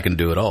say, well, I can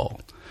do it all.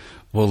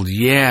 Well,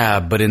 yeah,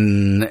 but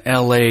in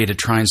L.A. to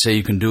try and say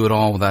you can do it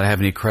all without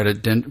having any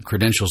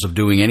credentials of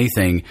doing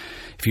anything,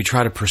 if you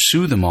try to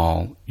pursue them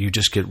all, you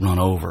just get run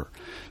over.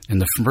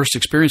 And the first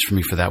experience for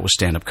me for that was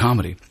stand-up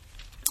comedy,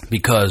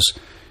 because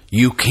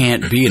you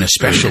can't be, and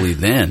especially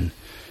then,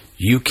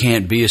 you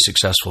can't be a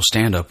successful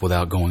stand-up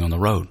without going on the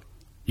road.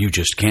 You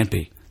just can't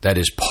be. That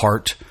is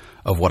part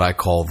of what I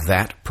call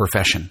that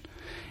profession.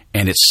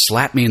 And it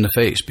slapped me in the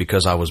face,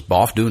 because I was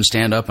off doing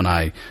stand-up, and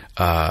I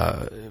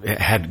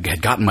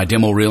had gotten my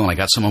demo reel, and I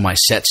got some of my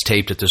sets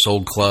taped at this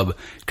old club.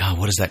 God,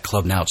 what is that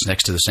club now? It's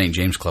next to the St.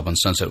 James Club on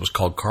Sunset. It was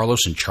called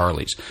Carlos and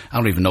Charlie's. I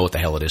don't even know what the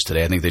hell it is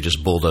today. I think they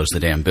just bulldozed the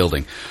damn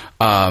building.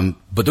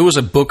 But there was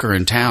a booker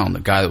in town, a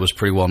guy that was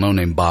pretty well known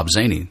named Bob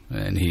Zaney,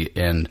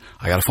 and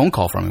I got a phone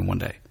call from him one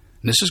day.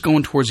 And this is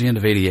going towards the end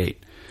of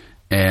 '88.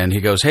 And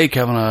he goes, hey,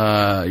 Kevin,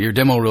 your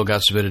demo reel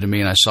got submitted to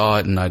me, and I saw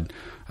it, and I'd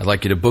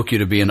like you to book you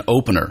to be an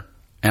opener.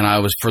 And I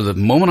was, for the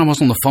moment I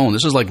was on the phone,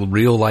 this is like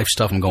real life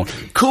stuff. I'm going,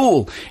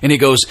 cool. And he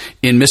goes,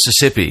 in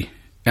Mississippi.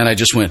 And I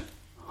just went,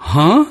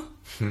 huh?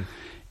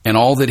 And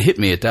all that hit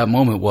me at that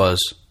moment was,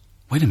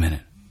 wait a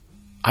minute.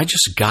 I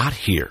just got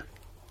here.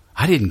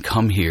 I didn't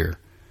come here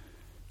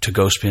to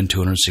go spend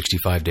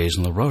 265 days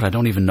on the road. I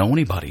don't even know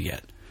anybody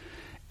yet.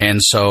 And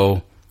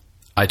so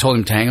I told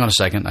him to hang on a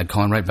second. I'd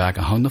call him right back.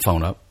 I hung the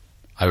phone up.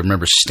 I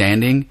remember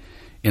standing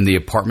in the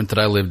apartment that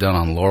I lived in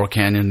on Laurel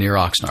Canyon near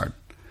Oxnard.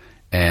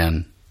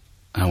 And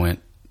I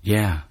went,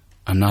 yeah,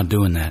 I'm not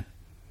doing that.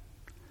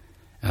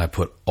 And I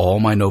put all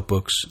my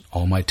notebooks,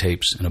 all my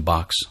tapes in a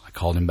box. I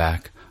called him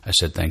back. I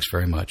said, thanks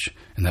very much.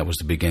 And that was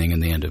the beginning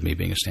and the end of me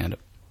being a stand-up.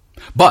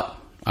 But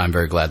I'm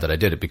very glad that I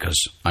did it, because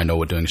I know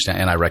what doing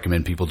stand-up, and I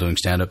recommend people doing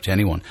stand-up to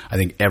anyone. I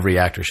think every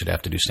actor should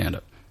have to do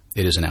stand-up.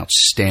 It is an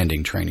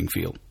outstanding training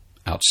field.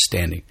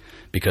 Outstanding.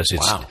 Because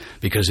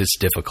it's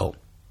difficult.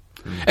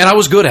 And I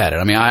was good at it.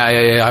 I mean,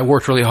 I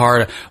worked really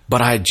hard,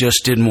 but I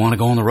just didn't want to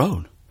go on the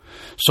road.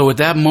 So at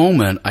that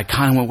moment, I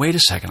kind of went, wait a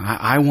second,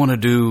 I want to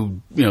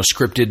do,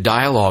 scripted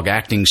dialogue,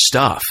 acting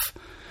stuff.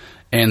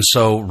 And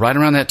so right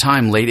around that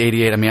time, late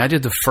 '88, I mean, I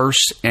did the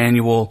first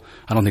annual,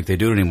 I don't think they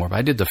do it anymore, but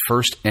I did the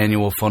first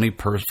annual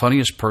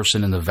Funniest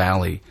Person in the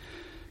Valley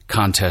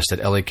contest at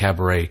LA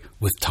Cabaret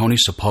with Tony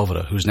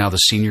Sepulveda, who's now the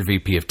Senior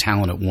VP of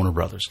Talent at Warner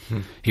Brothers.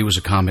 He was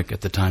a comic at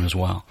the time as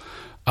well.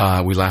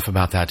 We laugh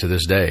about that to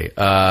this day.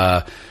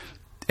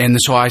 And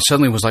so I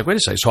suddenly was like, wait a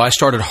second. So I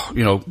started,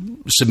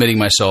 submitting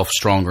myself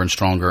stronger and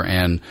stronger.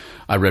 And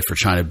I read for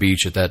China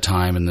Beach at that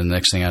time. And the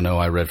next thing I know,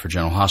 I read for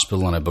General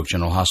Hospital, and I booked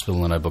General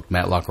Hospital, and I booked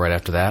Matlock right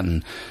after that.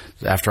 And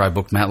after I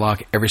booked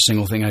Matlock, every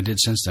single thing I did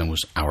since then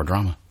was hour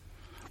drama,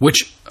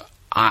 which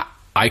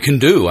I can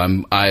do.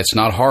 It's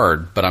not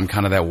hard, but I'm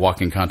kind of that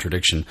walking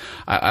contradiction.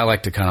 I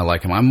like to kind of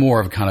like him. I'm more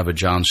of kind of a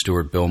Jon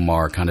Stewart, Bill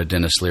Maher, kind of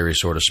Dennis Leary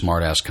sort of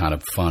smartass kind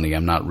of funny.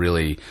 I'm not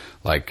really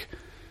like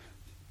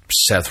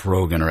Seth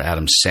Rogen or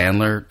Adam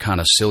Sandler kind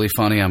of silly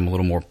funny. I'm a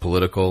little more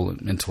political,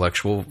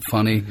 intellectual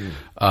funny.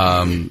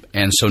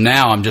 And so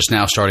now I'm just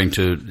now starting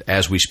to,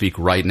 as we speak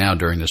right now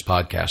during this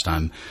podcast,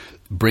 I'm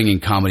bringing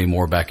comedy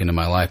more back into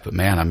my life. But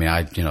man, I mean,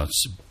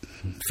 it's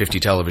 50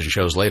 television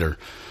shows later.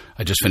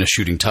 I just finished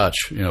shooting Touch,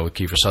 with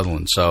Kiefer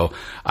Sutherland. So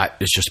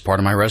it's just part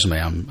of my resume.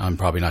 I'm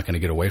probably not going to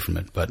get away from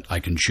it, but I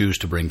can choose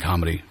to bring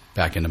comedy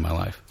back into my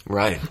life.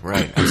 Right,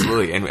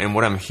 absolutely. And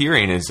what I'm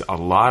hearing is a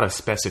lot of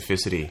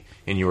specificity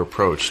in your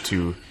approach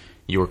to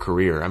your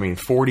career. I mean,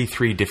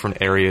 43 different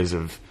areas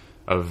of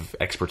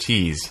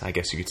expertise, I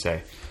guess you could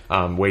say,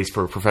 ways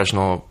for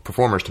professional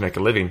performers to make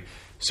a living.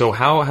 So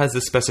how has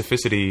this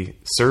specificity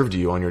served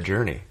you on your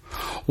journey?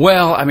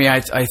 Well, I mean,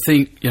 I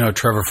think,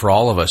 Trevor, for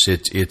all of us,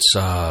 it's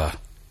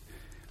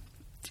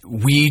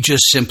we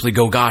just simply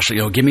go, gosh,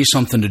 give me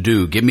something to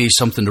do, give me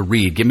something to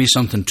read, give me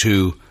something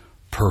to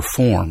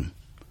perform.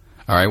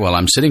 All right, well,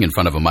 I'm sitting in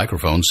front of a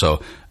microphone,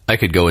 so I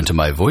could go into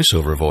my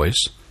voiceover voice.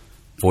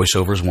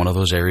 Voiceover is one of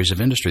those areas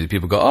of industry that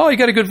people go, oh, you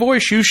got a good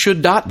voice, you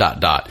should ... Do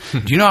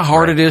you know how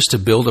hard it is to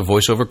build a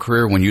voiceover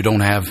career when you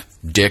don't have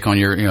dick on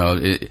your,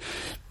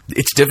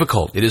 it's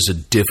difficult. It is a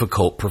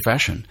difficult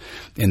profession.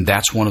 And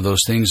that's one of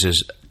those things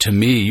is, to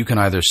me, you can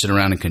either sit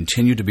around and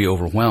continue to be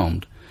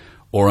overwhelmed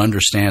or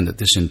understand that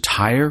this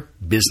entire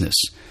business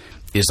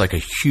is like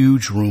a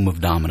huge room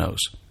of dominoes.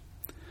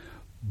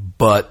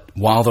 But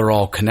while they're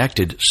all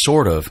connected,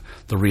 sort of,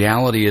 the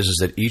reality is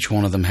that each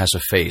one of them has a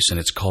face, and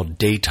it's called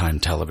daytime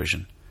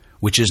television,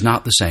 which is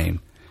not the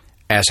same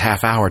as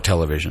half-hour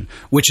television,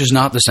 which is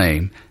not the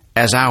same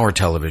as hour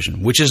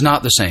television, which is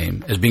not the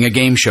same as being a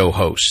game show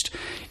host.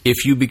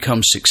 If you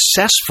become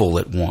successful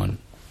at one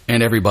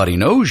and everybody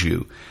knows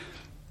you,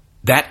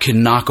 that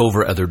can knock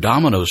over other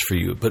dominoes for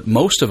you. But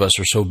most of us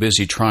are so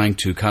busy trying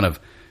to kind of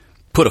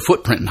put a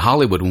footprint in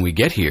Hollywood when we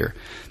get here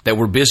that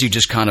we're busy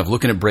just kind of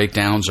looking at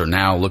breakdowns or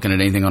now looking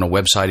at anything on a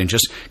website and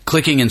just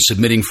clicking and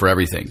submitting for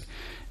everything.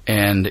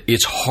 And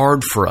it's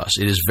hard for us.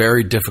 It is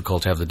very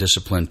difficult to have the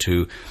discipline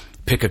to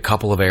pick a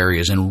couple of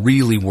areas and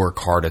really work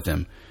hard at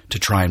them to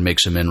try and make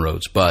some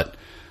inroads. But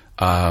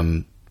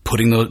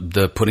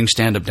putting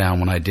stand-up down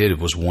when I did, it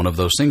was one of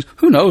those things.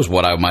 Who knows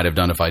what I might have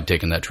done if I'd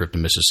taken that trip to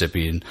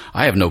Mississippi, and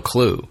I have no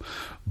clue.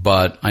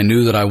 But I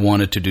knew that I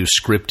wanted to do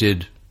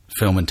scripted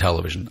film and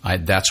television.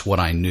 That's what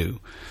I knew.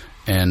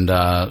 And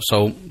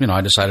so,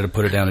 I decided to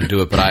put it down and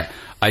do it. But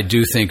I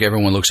do think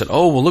everyone looks at,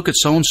 oh, well, look at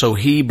so-and-so,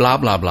 he, blah,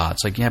 blah, blah.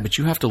 It's like, yeah, but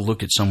you have to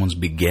look at someone's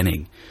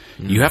beginning.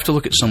 Mm-hmm. You have to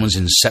look at someone's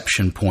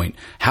inception point.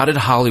 How did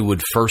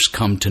Hollywood first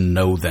come to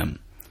know them?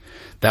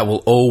 That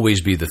will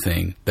always be the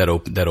thing that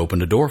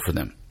opened a door for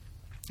them.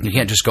 You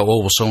can't just go, oh,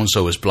 well,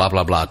 so-and-so is blah,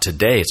 blah, blah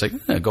today. It's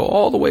like, go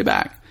all the way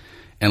back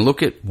and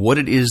look at what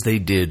it is they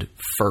did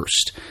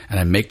first. And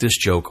I make this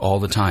joke all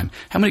the time.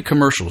 How many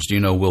commercials do you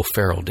know Will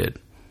Ferrell did?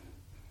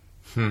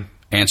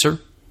 Answer?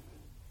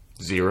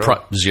 Zero.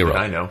 Zero.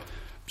 I know.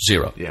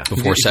 Zero. Yeah.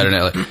 Before Saturday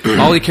Night Live.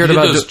 All he cared he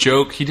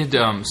about... He did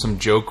some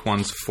joke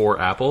ones for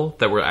Apple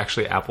that were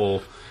actually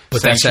Apple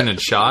sanctioned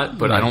and shot,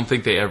 but I don't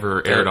think they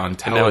ever aired on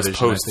television.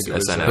 That was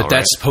post SNL, but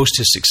that's post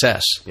his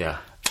success. Yeah.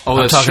 Oh,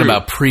 I'm talking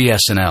about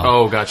pre-SNL.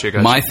 Oh, gotcha.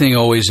 My thing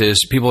always is,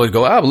 people always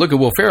go, but look at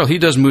Will Ferrell. He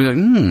does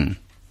movies.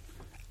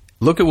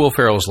 Look at Will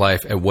Ferrell's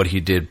life at what he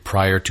did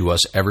prior to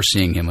us ever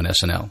seeing him on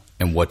SNL.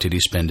 And what did he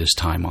spend his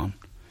time on?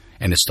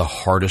 And it's the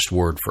hardest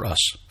word for us.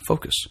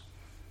 Focus.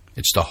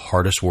 It's the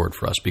hardest word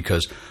for us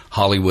because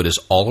Hollywood is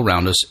all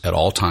around us at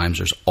all times.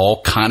 There's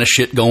all kind of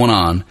shit going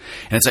on.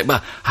 And it's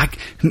like,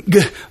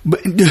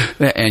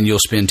 and you'll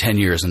spend 10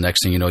 years, and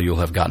next thing you know, you'll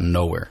have gotten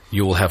nowhere.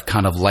 You will have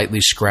kind of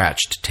lightly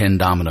scratched 10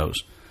 dominoes,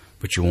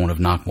 but you won't have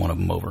knocked one of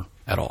them over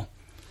at all.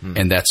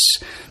 And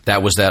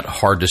that was that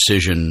hard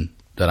decision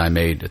that I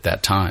made at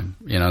that time.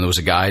 There was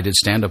a guy I did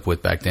stand-up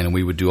with back then, and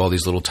we would do all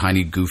these little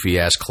tiny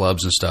goofy-ass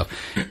clubs and stuff.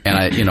 And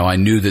I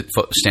knew that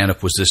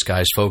stand-up was this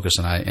guy's focus,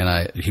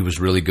 and he was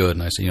really good.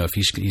 And I said, if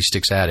he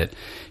sticks at it,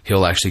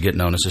 he'll actually get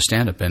known as a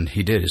stand-up. And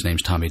he did. His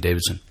name's Tommy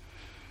Davidson.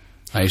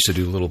 I used to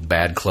do little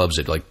bad clubs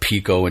at like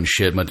Pico and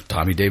shit. But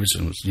Tommy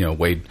Davidson was,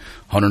 weighed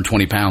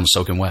 120 pounds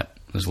soaking wet.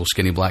 This little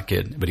skinny black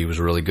kid, but he was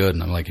really good.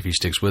 And I'm like, if he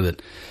sticks with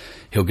it,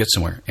 he'll get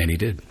somewhere. And he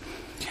did.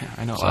 Yeah,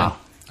 I know. Wow.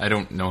 I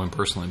don't know him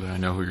personally, but I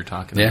know who you're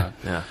talking Yeah. about.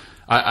 Yeah.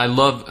 I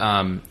love.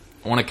 I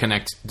want to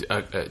connect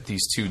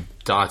these two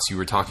dots. You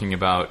were talking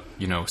about,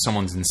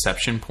 someone's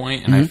inception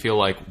point, and I feel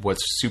like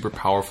what's super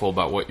powerful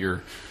about what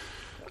you're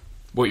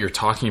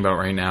talking about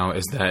right now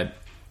is that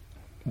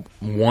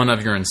one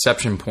of your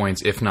inception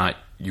points, if not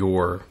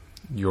your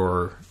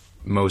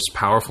most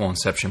powerful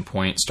inception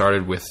point,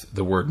 started with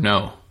the word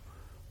no.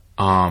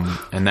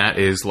 And that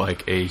is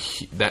like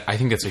that. I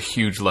think that's a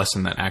huge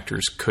lesson that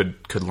actors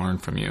could learn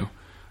from you,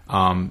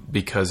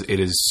 because it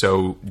is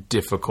so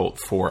difficult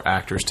for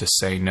actors to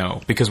say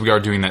no, because we are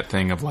doing that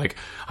thing of like,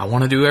 I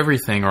want to do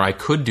everything, or I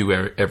could do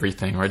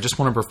everything, or I just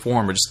want to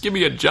perform, or just give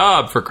me a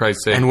job for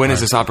Christ's sake. And when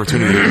is this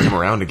opportunity going to come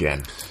around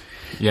again?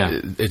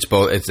 Yeah, it's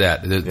both. It's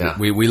that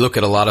we look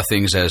at a lot of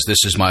things as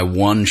this is my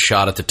one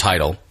shot at the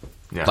title.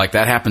 Yeah. Like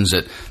that happens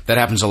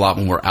a lot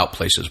when we're out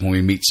places, when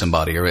we meet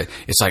somebody, or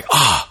it's like,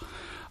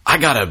 I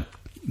gotta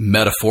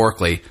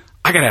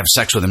have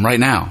sex with him right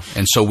now.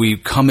 And so we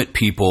come at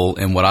people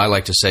in what I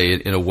like to say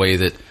in a way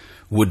that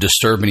would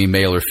disturb any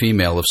male or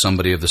female if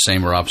somebody of the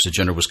same or opposite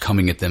gender was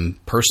coming at them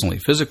personally,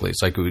 physically.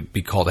 It's like it would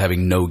be called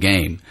having no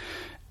game.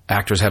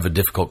 Actors have a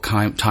difficult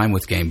time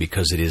with game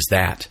because it is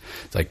that.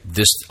 It's like,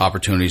 this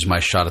opportunity is my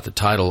shot at the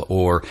title,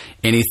 or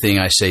anything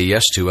I say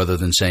yes to other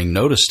than saying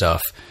no to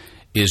stuff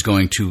is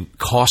going to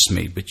cost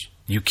me. But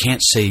you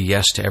can't say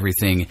yes to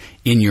everything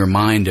in your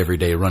mind every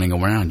day running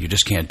around. You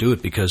just can't do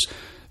it, because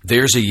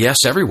there's a yes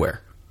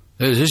everywhere.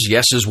 There's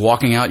yeses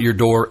walking out your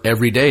door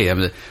every day. I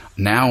mean,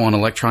 now on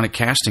electronic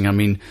casting, I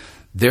mean,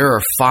 there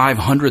are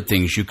 500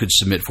 things you could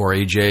submit for,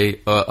 AJ,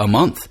 a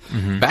month.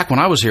 Mm-hmm. Back when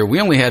I was here, we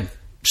only had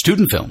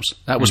student films.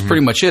 That was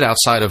pretty much it,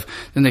 outside of,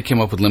 then they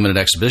came up with limited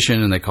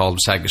exhibition, and they called them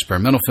SAG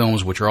experimental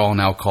films, which are all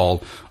now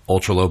called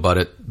ultra low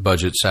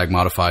budget, SAG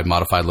modified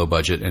low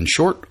budget, and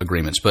short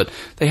agreements. But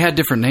they had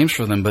different names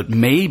for them. But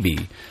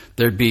maybe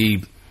there'd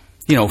be,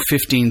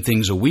 15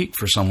 things a week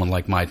for someone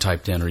like my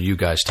typed in, or you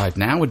guys typed.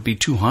 Now would be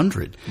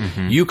 200.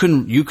 Mm-hmm.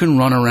 You can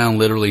run around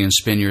literally and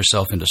spin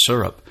yourself into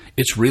syrup.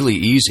 It's really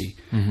easy.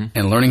 Mm-hmm.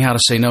 And learning how to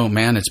say no,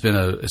 man, it's been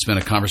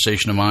a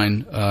conversation of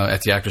mine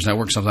at the Actors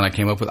Network, something I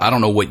came up with. I don't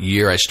know what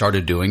year I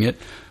started doing it,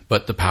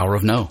 but the power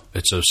of no.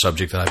 It's a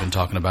subject that I've been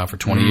talking about for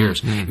 20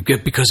 years,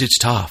 because it's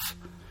tough.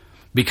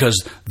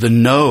 Because the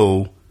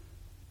no,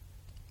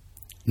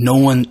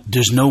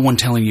 there's no one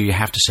telling you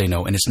have to say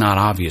no, and it's not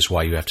obvious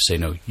why you have to say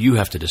no. You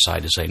have to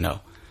decide to say no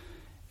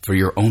for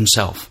your own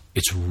self.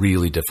 It's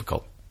really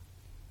difficult.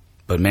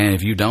 But man,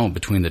 if you don't,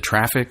 between the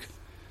traffic,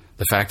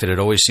 the fact that it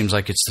always seems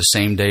like it's the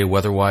same day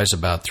weather-wise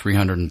about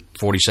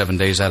 347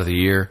 days out of the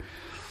year,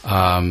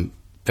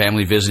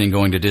 family visiting,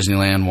 going to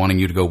Disneyland, wanting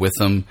you to go with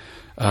them,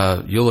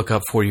 you'll look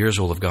up 4 years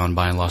will have gone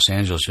by in Los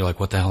Angeles. You're like,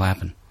 what the hell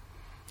happened?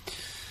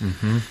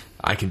 Mm-hmm.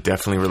 I can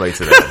definitely relate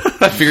to that.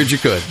 I figured you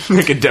could.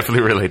 I can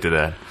definitely relate to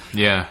that.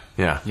 Yeah.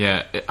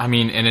 I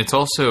mean, and it's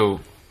also,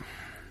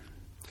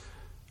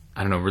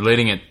 I don't know,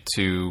 relating it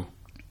to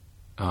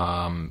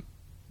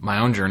my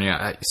own journey.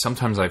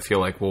 Sometimes I feel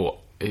like,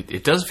 well,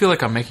 it does feel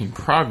like I'm making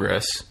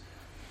progress,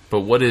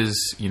 but what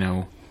is,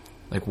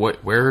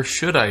 where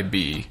should I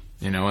be?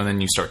 And then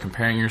you start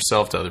comparing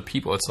yourself to other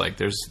people. It's like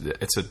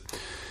it's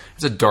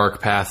a dark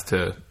path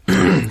to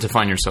to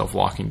find yourself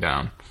walking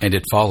down, and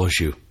it follows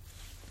you.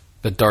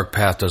 The dark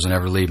path doesn't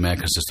ever leave, man,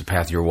 because it's the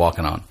path you're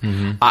walking on.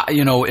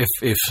 Mm-hmm.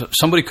 If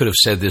somebody could have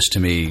said this to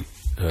me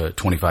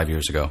 25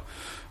 years ago,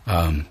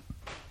 and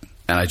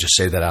I just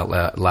say that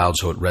out loud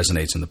so it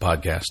resonates in the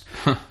podcast,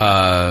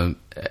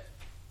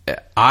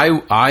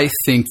 I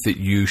think that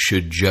you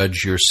should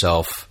judge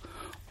yourself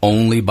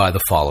only by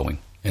the following,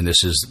 and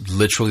this is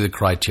literally the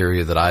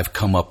criteria that I've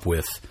come up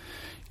with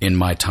in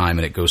my time,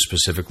 and it goes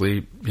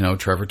specifically,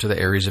 Trevor, to the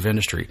areas of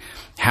industry.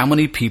 How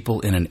many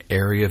people in an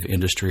area of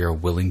industry are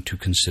willing to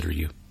consider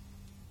you?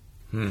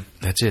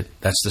 That's it.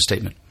 That's the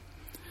statement.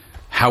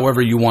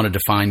 However you want to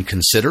define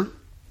consider,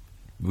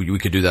 we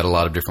could do that a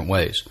lot of different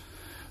ways.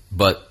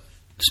 But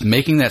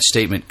making that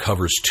statement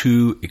covers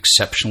two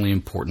exceptionally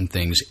important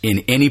things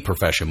in any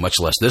profession, much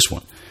less this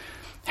one.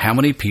 How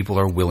many people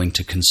are willing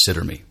to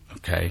consider me?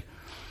 Okay.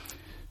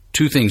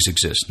 Two things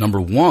exist.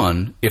 Number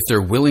one, if they're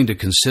willing to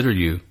consider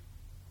you,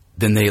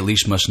 then they at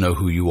least must know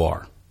who you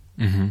are.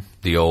 Mm-hmm.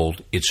 The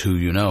old, it's who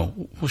you know.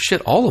 Well,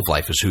 shit, all of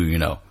life is who you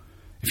know.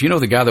 If you know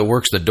the guy that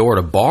works the door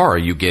at a bar,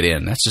 you get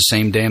in. That's the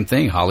same damn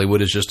thing.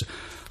 Hollywood's just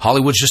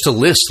a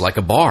list, like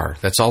a bar.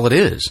 That's all it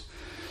is.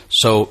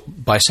 So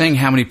by saying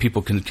how many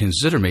people can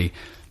consider me,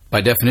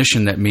 by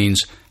definition, that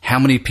means how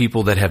many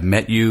people that have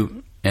met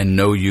you and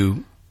know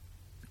you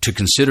to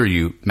consider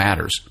you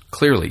matters,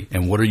 clearly.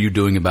 And what are you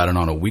doing about it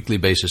on a weekly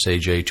basis,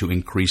 AJ, to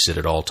increase it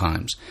at all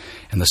times?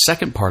 And the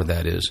second part of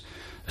that is,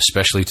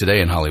 especially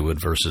today in Hollywood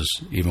versus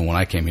even when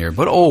I came here,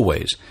 but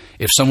always,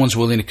 if someone's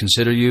willing to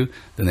consider you,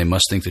 then they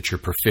must think that you're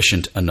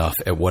proficient enough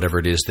at whatever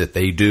it is that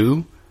they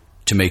do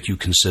to make you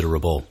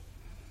considerable.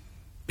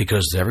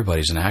 Because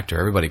everybody's an actor.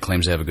 Everybody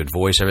claims they have a good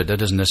voice. That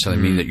doesn't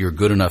necessarily mean that you're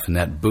good enough in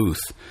that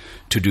booth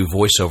to do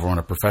voiceover on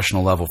a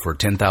professional level for a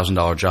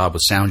 $10,000 job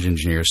with sound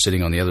engineers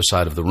sitting on the other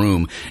side of the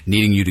room,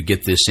 needing you to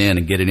get this in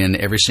and get it in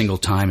every single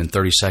time in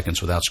 30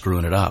 seconds without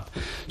screwing it up.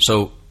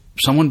 So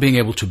someone being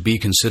able to be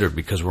considered,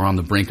 because we're on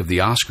the brink of the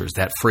Oscars,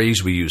 that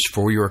phrase we use,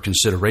 for your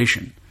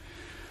consideration,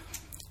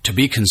 to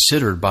be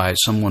considered by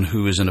someone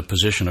who is in a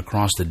position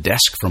across the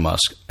desk from us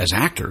as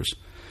actors,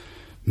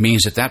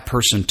 means that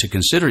person to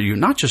consider you,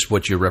 not just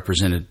what your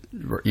represented,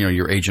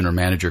 your agent or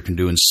manager can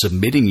do in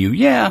submitting you.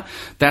 Yeah,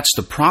 that's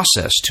the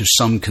process to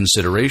some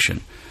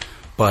consideration.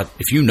 But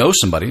if you know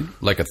somebody,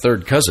 like a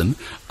third cousin,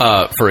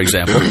 for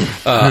example,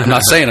 I'm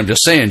not saying, I'm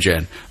just saying,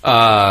 Jen,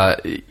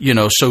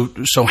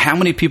 so how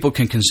many people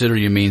can consider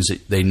you means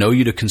that they know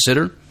you to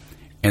consider,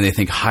 and they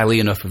think highly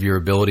enough of your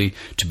ability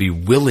to be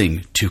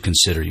willing to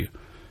consider you.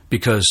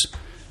 Because,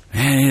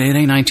 man, it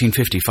ain't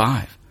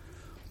 1955.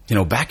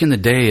 Back in the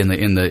day, in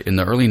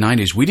the early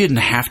 90s, we didn't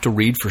have to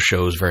read for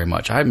shows very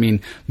much. I mean,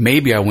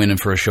 maybe I went in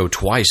for a show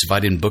twice if I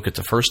didn't book it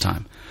the first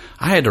time.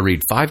 I had to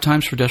read 5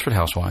 times for Desperate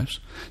Housewives,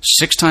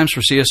 6 times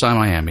for CSI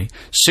Miami,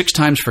 6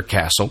 times for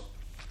Castle.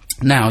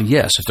 Now,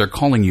 yes, if they're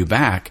calling you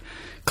back,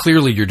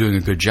 clearly you're doing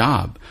a good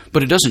job.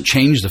 But it doesn't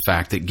change the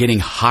fact that getting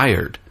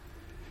hired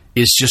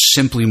is just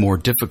simply more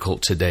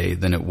difficult today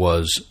than it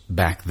was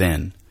back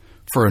then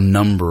for a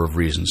number of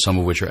reasons, some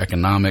of which are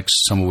economics,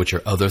 some of which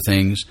are other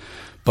things.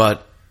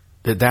 But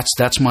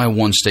that's my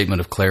one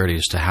statement of clarity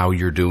as to how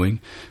you're doing.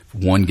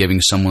 One,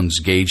 giving someone's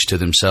gauge to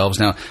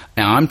themselves. Now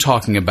I'm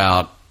talking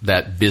about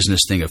that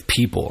business thing of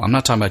people. I'm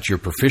not talking about your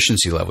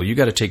proficiency level. You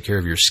got to take care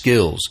of your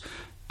skills,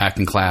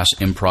 acting class,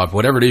 improv,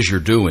 whatever it is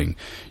you're doing.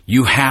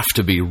 You have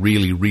to be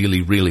really,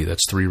 really, really,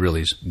 that's 3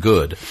 reallys,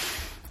 good.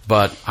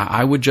 But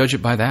I would judge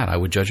it by that. I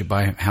would judge it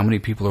by how many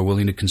people are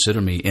willing to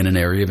consider me in an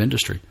area of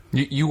industry.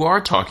 You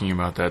are talking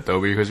about that,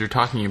 though, because you're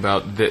talking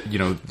about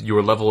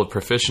your level of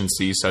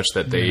proficiency such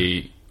that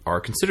they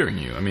are considering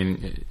you. I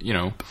mean,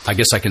 I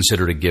guess I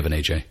consider it a given,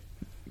 AJ.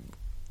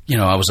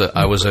 I was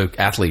an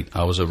athlete.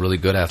 I was a really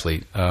good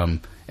athlete.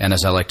 And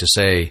as I like to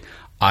say,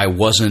 I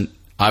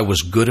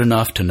was good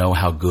enough to know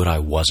how good I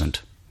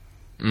wasn't.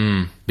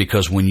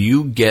 Because when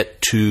you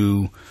get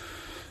to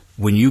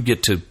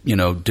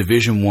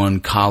Division I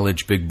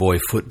college big boy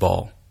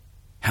football,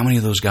 how many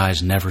of those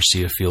guys never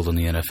see a field in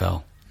the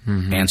NFL?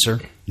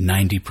 Answer,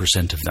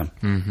 90% of them.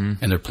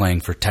 And they're playing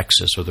for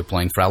Texas, or they're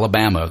playing for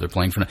Alabama, or they're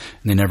playing for, and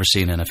they never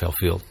see an NFL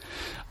field.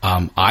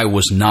 I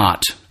was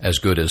not as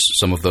good as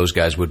some of those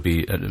guys would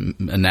be,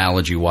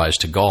 analogy-wise,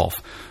 to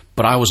golf.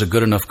 But I was a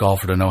good enough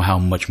golfer to know how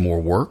much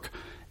more work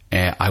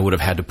I would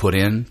have had to put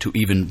in to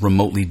even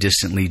remotely,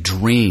 distantly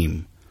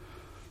dream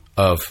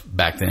of,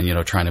 back then,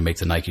 trying to make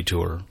the Nike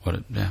Tour.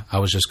 I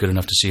was just good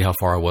enough to see how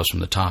far I was from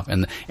the top.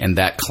 And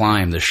that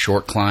climb, the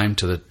short climb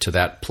to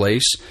that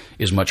place,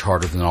 is much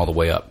harder than all the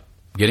way up.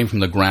 Getting from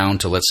the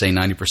ground to, let's say,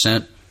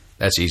 90%,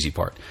 that's the easy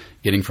part.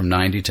 Getting from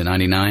 90 to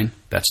 99,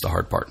 that's the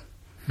hard part.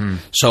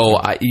 So,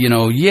 I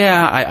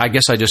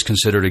guess I just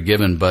consider it a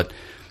given, but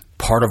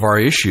part of our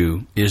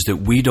issue is that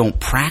we don't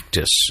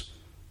practice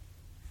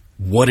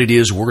what it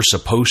is we're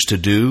supposed to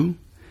do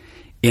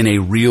in a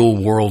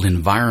real-world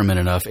environment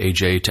enough,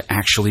 AJ, to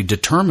actually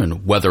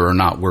determine whether or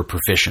not we're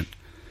proficient.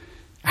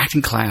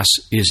 Acting class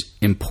is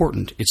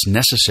important. It's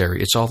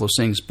necessary. It's all those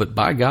things. But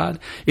by God,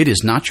 it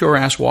is not your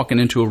ass walking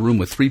into a room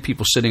with 3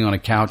 people sitting on a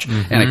couch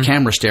and a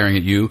camera staring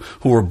at you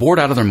who are bored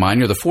out of their mind.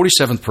 You're the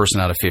 47th person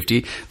out of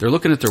 50. They're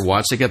looking at their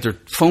watch. They got their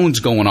phones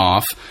going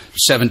off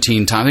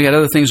 17 times. They got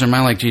other things in their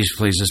mind like, geez,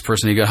 please, this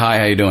person. You go, hi,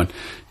 how you doing?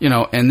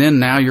 And then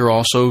now you're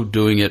also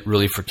doing it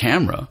really for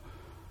camera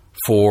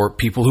for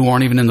people who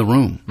aren't even in the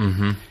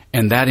room.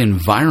 And that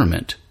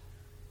environment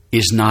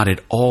is not at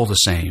all the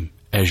same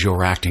as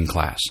your acting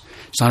class.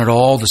 It's not at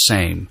all the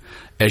same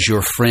as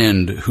your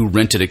friend who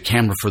rented a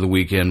camera for the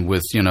weekend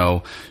with,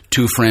 2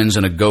 friends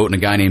and a goat and a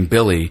guy named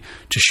Billy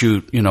to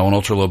shoot, an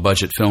ultra-low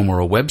budget film or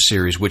a web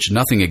series, which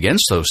nothing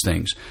against those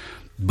things.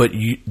 But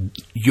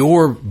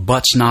your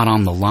butt's not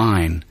on the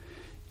line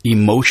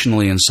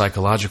emotionally and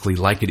psychologically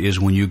like it is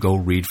when you go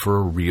read for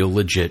a real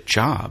legit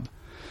job.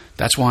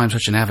 That's why I'm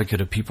such an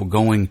advocate of people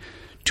going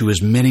to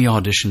as many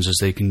auditions as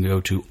they can go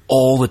to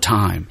all the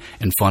time.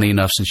 And funny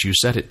enough, since you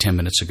said it 10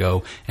 minutes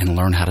ago, and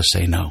learn how to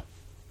say no.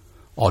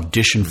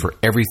 Audition for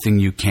everything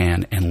you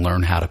can and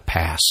learn how to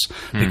pass.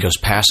 Because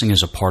passing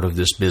is a part of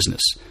this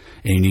business.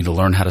 And you need to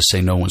learn how to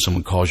say no when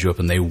someone calls you up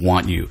and they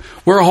want you.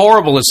 We're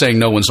horrible at saying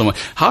no when someone,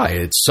 hi,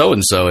 it's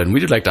so-and-so, and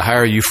we'd like to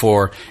hire you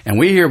for, and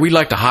we'd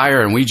like to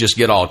hire, and we just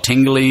get all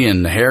tingly,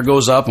 and the hair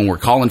goes up, and we're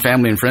calling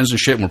family and friends and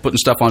shit, and we're putting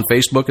stuff on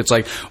Facebook. It's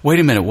like, wait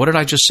a minute, what did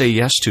I just say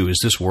yes to? Is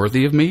this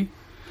worthy of me?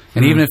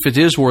 And even if it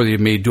is worthy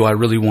of me, do I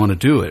really want to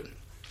do it?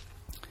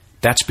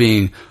 That's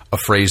being a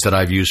phrase that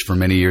I've used for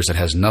many years that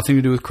has nothing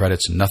to do with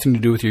credits, nothing to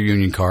do with your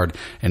union card,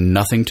 and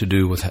nothing to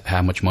do with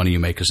how much money you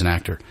make as an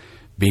actor.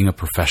 Being a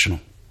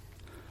professional.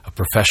 A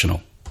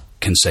professional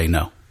can say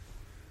no.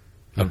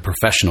 A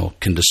professional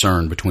can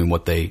discern between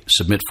what they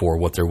submit for,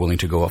 what they're willing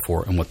to go up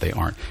for, and what they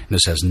aren't. And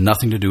this has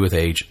nothing to do with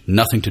age,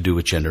 nothing to do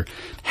with gender.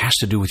 It has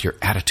to do with your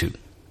attitude.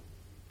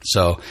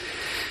 So,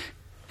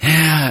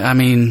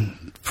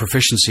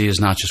 proficiency is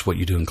not just what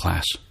you do in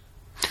class.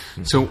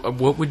 So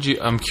what would you,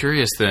 I'm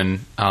curious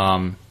then,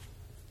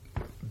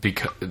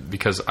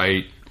 because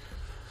I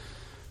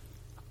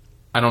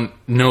don't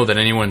know that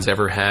anyone's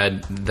ever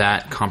had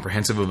that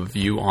comprehensive of a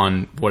view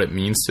on what it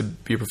means to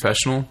be a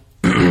professional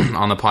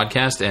on the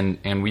podcast.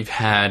 And we've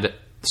had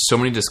so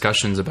many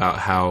discussions about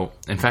how,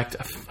 in fact,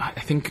 I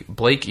think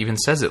Blake even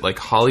says it, like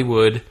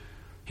Hollywood,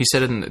 he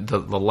said it in the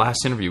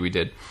last interview we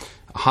did,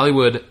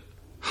 Hollywood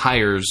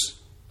hires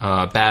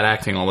bad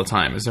acting all the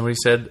time. Isn't that what he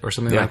said? Or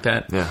something like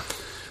that? Yeah.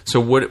 So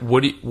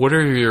what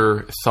are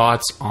your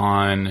thoughts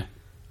on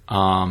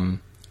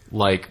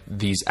like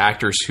these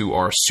actors who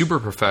are super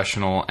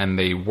professional and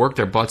they work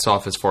their butts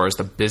off as far as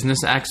the business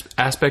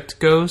aspect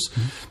goes,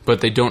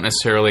 but they don't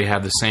necessarily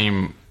have the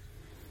same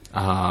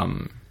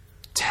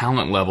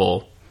talent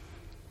level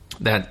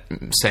that,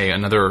 say,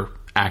 another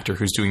actor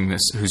who's doing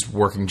this, who's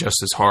working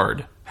just as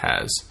hard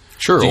has?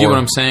 Sure. Do you get what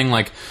I'm saying?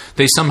 Like,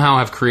 they somehow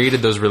have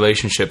created those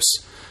relationships,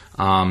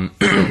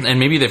 and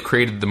maybe they've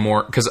created the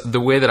more, because the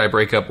way that I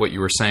break up what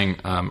you were saying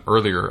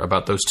earlier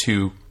about those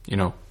two,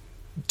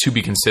 to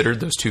be considered,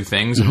 those two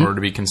things in order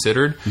to be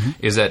considered,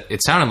 is that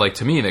it sounded like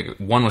to me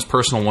that one was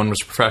personal, one was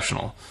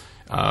professional,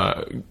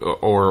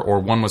 or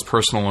one was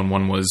personal and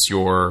one was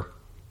your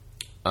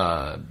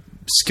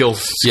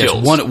skills. Yes,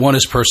 one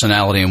is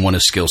personality and one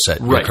is skill set.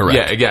 Right.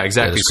 Correct. Yeah,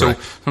 exactly. So what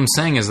I'm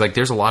saying is, like,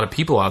 there's a lot of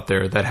people out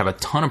there that have a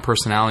ton of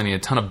personality, a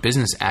ton of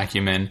business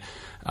acumen,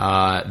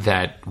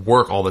 that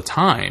work all the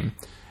time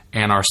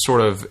and are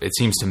sort of, it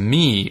seems to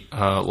me,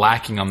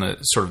 lacking on the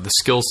sort of the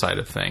skill side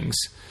of things.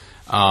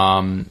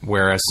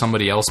 Whereas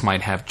somebody else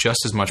might have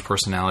just as much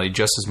personality,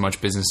 just as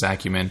much business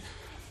acumen,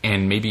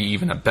 and maybe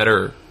even a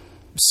better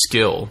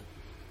skill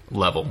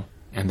level,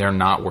 and they're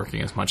not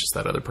working as much as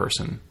that other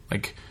person.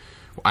 Like,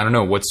 I don't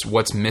know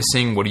what's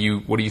missing. What do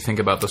you think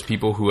about those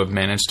people who have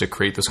managed to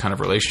create those kind of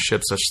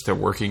relationships, such that they're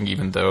working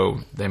even though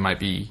they might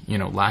be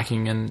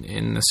lacking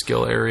in the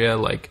skill area?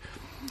 Like,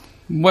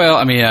 well,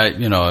 I mean,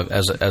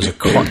 as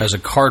a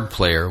card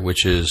player,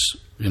 which is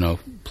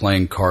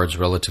playing cards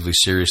relatively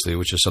seriously,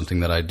 which is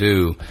something that I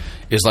do,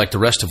 is like the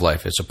rest of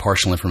life. It's a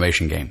partial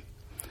information game.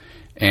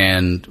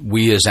 And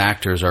we as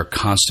actors are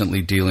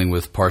constantly dealing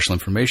with partial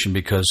information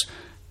because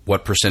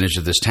what percentage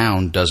of this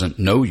town doesn't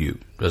know you,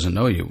 doesn't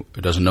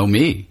know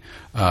me?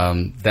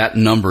 That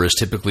number is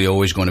typically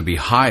always going to be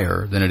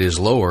higher than it is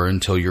lower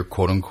until you're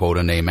quote-unquote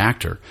a name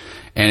actor.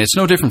 And it's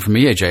no different for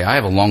me, AJ. I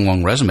have a long,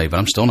 long resume, but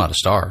I'm still not a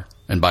star.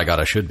 And by God,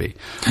 I should be.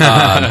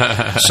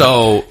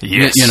 So,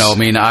 yes. I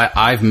mean,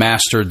 I've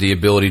mastered the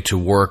ability to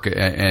work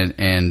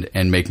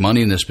and make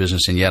money in this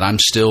business, and yet I'm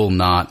still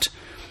not,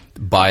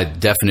 by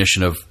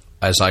definition of,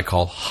 as I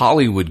call,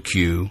 Hollywood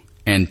Q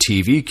and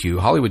TV Q.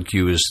 Hollywood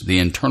Q is the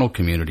internal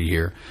community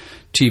here.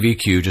 TV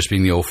Q just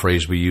being the old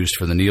phrase we used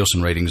for the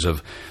Nielsen ratings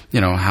of,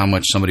 how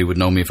much somebody would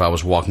know me if I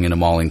was walking in a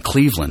mall in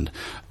Cleveland.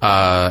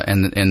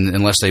 And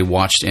unless they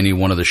watched any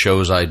one of the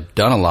shows I'd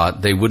done a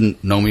lot, they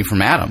wouldn't know me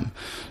from Adam.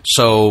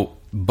 So,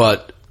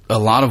 but a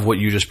lot of what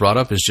you just brought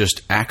up is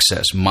just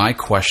access. My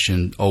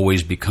question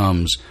always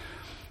becomes,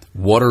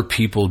 what are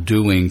people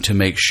doing to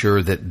make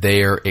sure that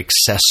they're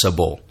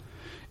accessible?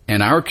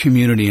 And our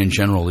community in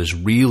general is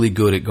really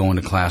good at going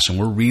to class, and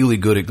we're really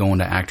good at going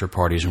to actor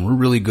parties, and we're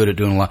really good at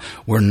doing a lot.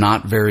 We're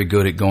not very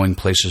good at going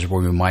places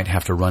where we might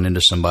have to run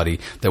into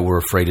somebody that we're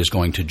afraid is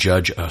going to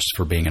judge us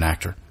for being an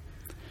actor.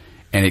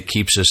 And it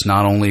keeps us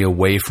not only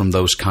away from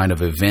those kind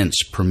of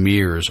events,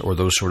 premieres, or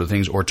those sort of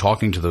things, or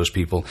talking to those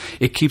people,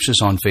 it keeps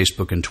us on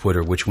Facebook and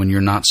Twitter, which when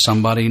you're not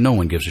somebody, no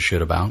one gives a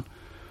shit about.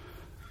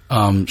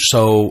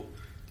 So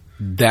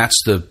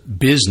that's the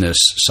business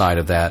side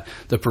of that.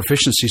 The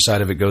proficiency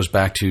side of it goes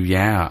back to,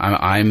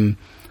 I'm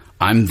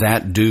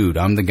that dude.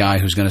 I'm the guy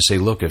who's going to say,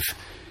 look,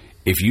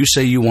 if you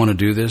say you want to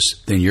do this,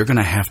 then you're going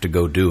to have to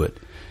go do it.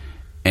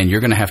 And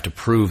you're going to have to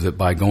prove that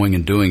by going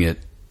and doing it,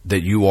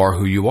 that you are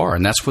who you are.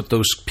 And that's what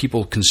those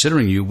people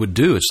considering you would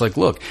do. It's like,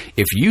 look,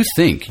 if you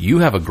think you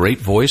have a great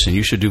voice and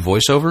you should do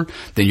voiceover,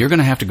 then you're going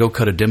to have to go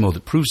cut a demo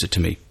that proves it to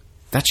me.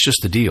 That's just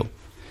the deal.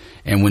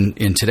 And when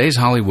in today's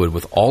Hollywood,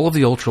 with all of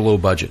the ultra low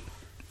budget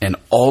and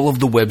all of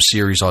the web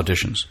series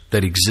auditions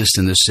that exist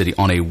in this city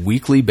on a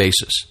weekly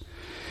basis,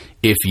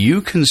 if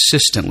you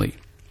consistently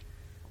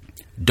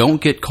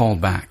don't get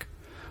called back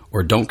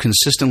or don't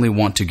consistently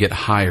want to get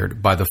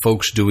hired by the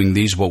folks doing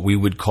these, what we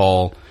would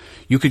call,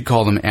 you could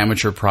call them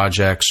amateur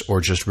projects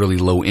or just really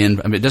low end.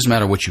 I mean, it doesn't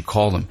matter what you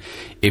call them.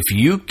 If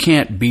you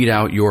can't beat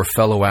out your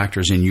fellow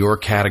actors in your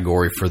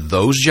category for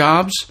those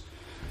jobs,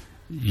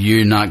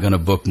 you're not going to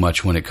book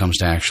much when it comes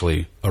to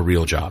actually a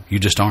real job. You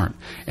just aren't.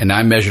 And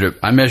I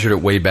measured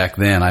it way back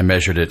then. I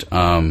measured it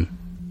on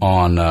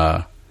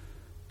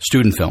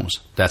student films.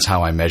 That's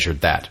how I measured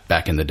that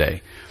back in the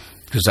day,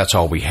 because that's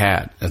all we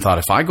had. And thought,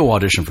 if I go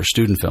audition for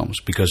student films,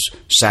 because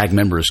SAG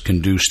members can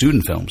do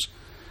student films,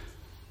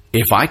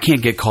 if I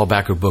can't get called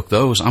back or book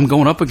those, I'm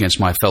going up against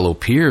my fellow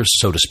peers,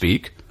 so to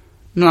speak.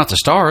 Not the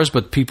stars,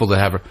 but people that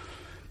have.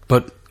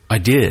 But I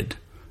did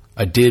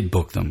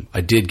book them.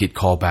 I did get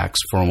callbacks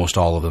for almost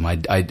all of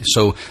them.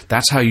 So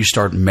that's how you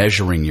start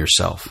measuring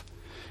yourself.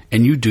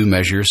 And you do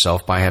measure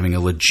yourself by having a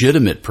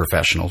legitimate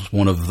professional,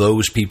 one of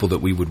those people that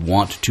we would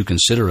want to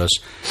consider us,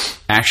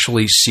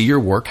 actually see your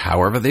work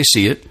however they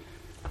see it.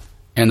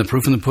 And the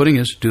proof in the pudding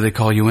is, do they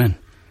call you in?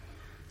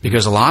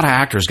 Because a lot of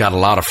actors got a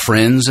lot of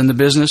friends in the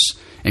business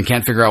and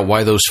can't figure out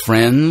why those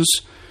friends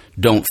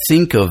don't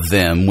think of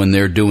them when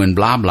they're doing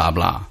blah, blah,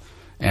 blah.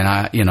 And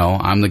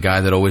I'm the guy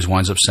that always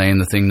winds up saying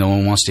the thing no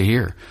one wants to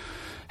hear.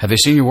 Have they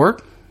seen your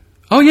work?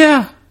 Oh,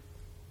 yeah.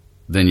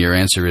 Then your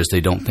answer is they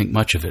don't think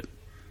much of it.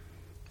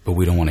 But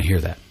we don't want to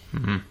hear that.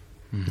 Mm-hmm.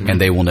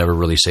 and they will never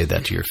really say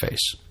that to your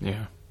face.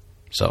 Yeah.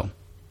 So,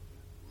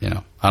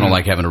 I don't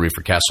like having to read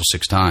for Castle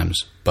 6 times,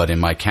 but in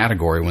my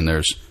category, when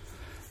there's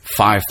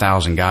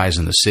 5,000 guys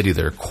in the city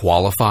that are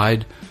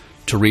qualified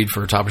to read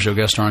for a Top of Show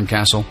guest star on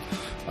Castle,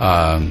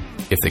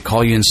 if they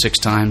call you in 6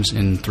 times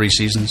in 3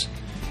 seasons,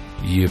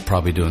 you're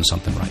probably doing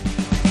something right.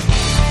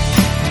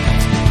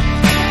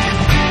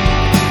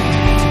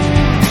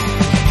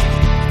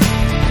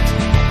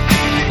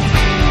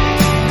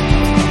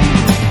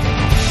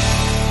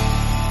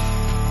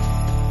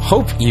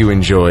 Hope you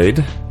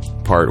enjoyed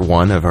part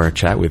 1 of our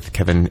chat with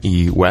Kevin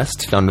E.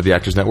 West, founder of the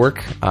Actors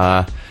Network.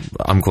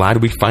 I'm glad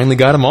we finally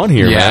got him on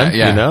here, man.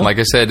 Yeah. You know? Like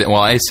I said,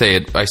 well, I say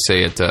it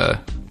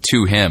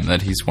to him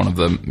that he's one of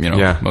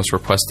the most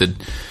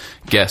requested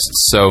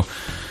guests. So,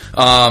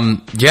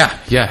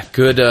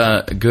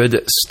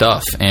 good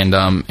stuff, and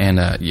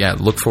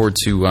look forward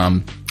to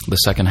the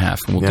second half,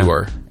 and we'll do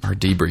our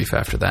debrief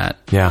after that.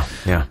 Yeah.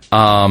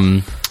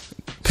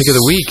 Pick of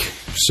the week.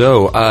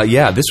 So,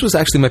 this was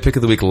actually my pick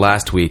of the week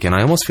last week, and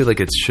I almost feel like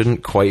it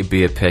shouldn't quite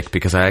be a pick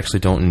because I actually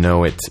don't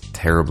know it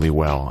terribly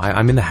well.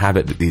 I'm in the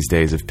habit these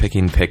days of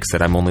picking picks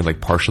that I'm only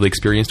like partially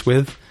experienced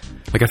with.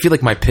 Like, I feel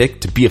like my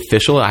pick, to be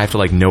official, I have to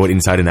like know it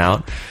inside and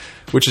out,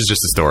 which is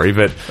just a story.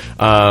 But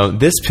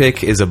this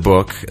pick is a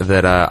book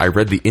that I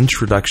read the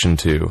introduction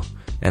to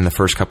and the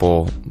first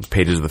couple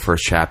pages of the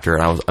first chapter,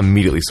 and I was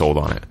immediately sold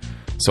on it.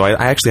 So I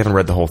actually haven't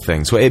read the whole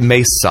thing. So it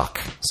may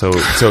suck.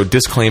 So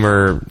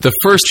disclaimer. The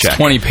first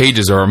 20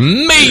 pages are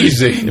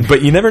amazing.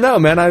 But you never know,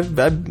 man. I've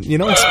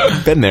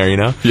it's been there,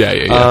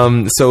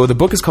 Yeah. So the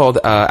book is called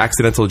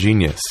Accidental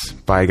Genius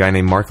by a guy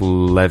named Mark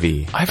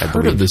Levy. I've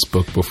heard of this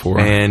book before.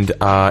 And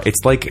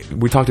it's like,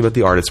 we talked about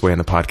The Artist's Way on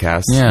the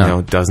podcast,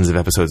 dozens of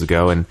episodes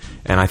ago. And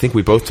I think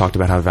we both talked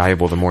about how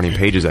valuable the morning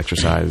pages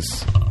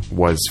exercise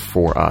was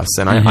for us.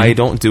 And I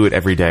don't do it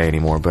every day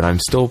anymore, but I'm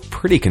still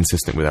pretty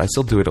consistent with it. I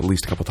still do it at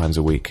least a couple times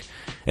a week.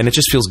 And it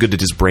just feels good to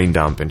just brain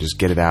dump and just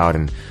get it out.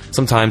 And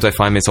sometimes I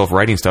find myself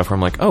writing stuff where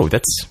I'm like, oh,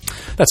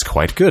 that's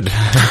quite good.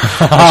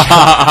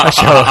 I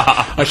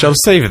shall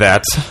save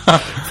that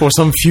for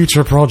some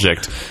future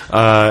project.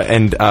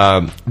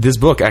 This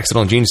book,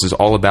 Accidental Genius, is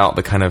all about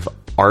the kind of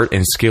art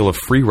and skill of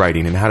free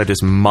writing and how to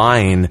just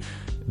mine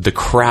the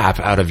crap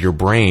out of your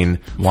brain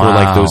for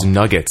like those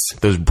nuggets,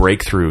 those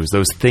breakthroughs,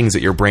 those things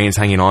that your brain's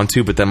hanging on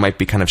to, but that might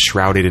be kind of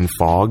shrouded in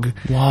fog.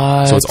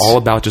 What? So it's all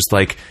about just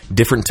like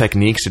different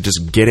techniques to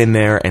just get in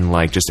there and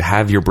like just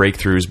have your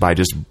breakthroughs by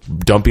just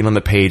dumping on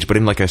the page, but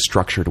in like a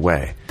structured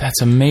way.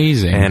 That's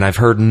amazing. And I've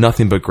heard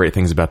nothing but great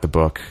things about the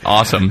book.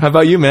 Awesome. How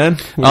about you, man?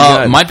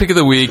 My pick of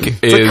the week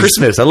is like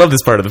Christmas. I love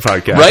this part of the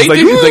podcast. Right?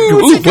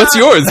 It's like, what's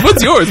yours?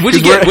 What's yours? What'd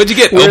you get? What'd you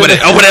get? Open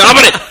it.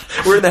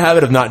 We're in the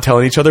habit of not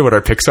telling each other what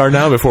our picks are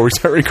now before we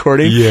start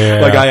recording. Yeah.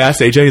 Like I asked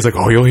AJ, he's like,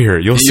 oh, you'll hear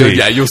it. You'll see.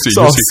 Yeah, you'll see.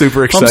 So I'm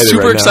super excited. I'm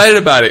super excited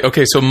about it.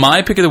 Okay, so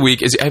my pick of the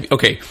week is,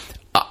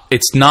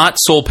 it's not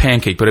Soul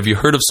Pancake, but have you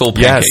heard of Soul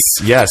Pancake?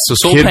 Yes. So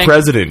Soul Kid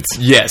President.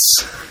 Yes.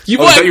 Is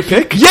that your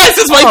pick? Yes,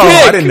 it's my pick.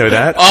 I didn't know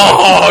that.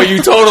 Oh,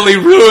 you totally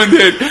ruined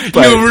it.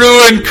 You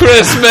ruined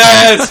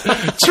Christmas.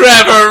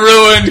 Trevor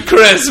ruined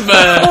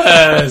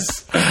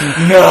Christmas.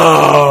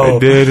 No. I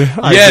did.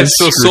 Yes,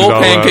 so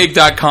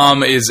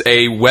soulpancake.com is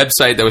a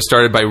website that was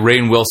started by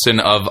Rainn Wilson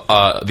of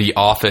The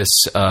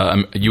Office,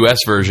 US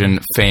version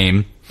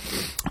fame.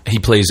 He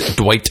plays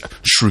Dwight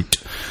Schrute.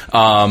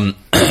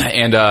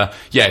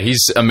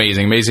 He's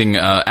amazing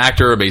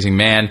actor, amazing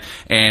man.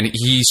 And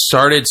he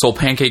started Soul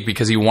Pancake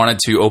because he wanted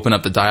to open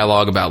up the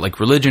dialogue about like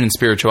religion and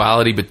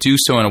spirituality, but do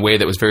so in a way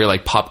that was very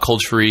like pop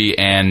culture-y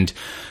and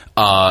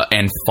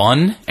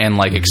fun and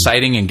like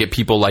exciting, and get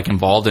people like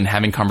involved in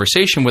having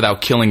conversation without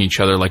killing each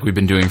other like we've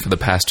been doing for the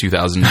past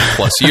 2,000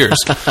 plus years.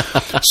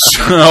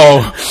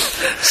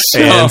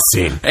 And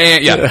scene.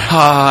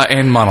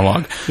 And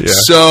monologue. Yeah.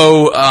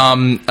 So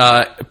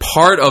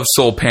part of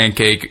Soul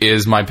Pancake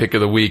is my pick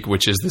of the week,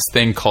 which is this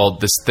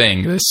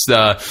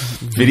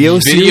video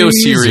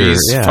series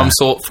from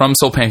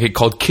Soul Pancake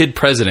called Kid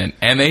President,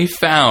 and they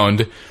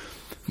found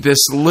this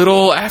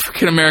little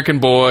African American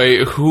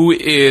boy who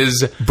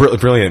is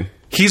brilliant.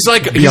 He's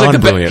like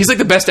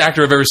the best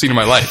actor I've ever seen in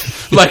my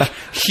life. Like,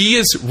 he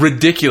is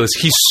ridiculous.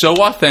 He's so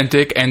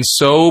authentic and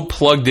so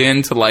plugged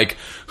into like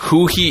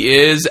who he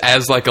is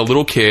as like a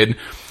little kid.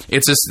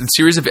 It's a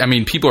series of,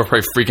 people are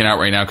probably freaking out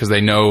right now because they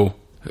know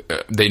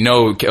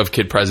of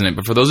Kid President,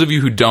 but for those of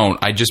you who don't,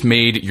 I just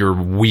made your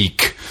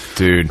week,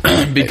 dude.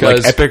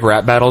 Because like, epic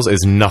rap battles is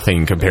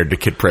nothing compared to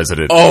Kid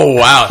President. Oh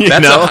wow,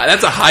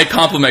 that's a high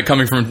compliment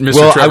coming from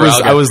Mr. Trevor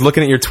Algatt. I was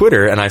looking at your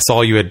Twitter and I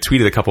saw you had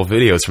tweeted a couple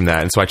videos from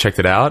that, and so I checked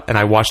it out and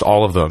I watched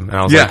all of them, and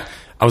I was like,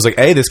 I was like,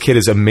 A, this kid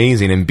is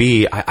amazing, and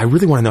B, I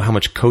really want to know how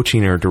much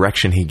coaching or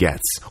direction he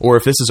gets, or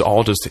if this is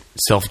all just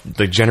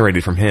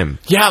generated from him.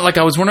 Yeah, like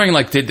I was wondering,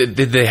 like, did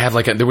they have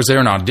like was there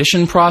an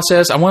audition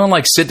process? I want to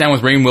like sit down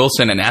with Rainn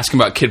Wilson and ask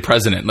him about Kid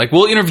President. Like,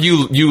 we'll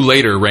interview you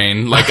later,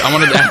 Rainn. Like, I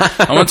want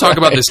to talk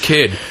about this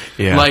kid.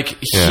 Yeah. Like,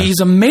 he's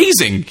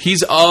amazing.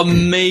 He's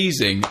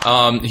amazing.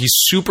 He's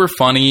super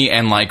funny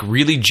and like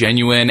really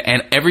genuine,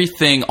 and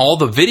everything. All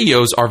the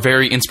videos are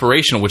very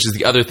inspirational, which is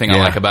the other thing I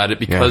like about it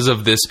because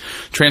of this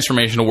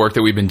transformational work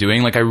that we've been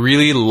doing. Like, I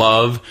really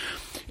love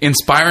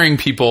inspiring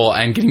people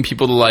and getting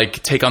people to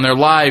like take on their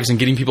lives and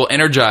getting people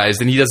energized.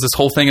 And he does this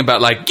whole thing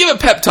about like, give a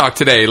pep talk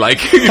today. Like,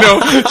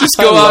 just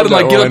go out and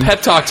like give a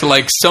pep talk to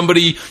like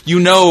somebody you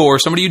know or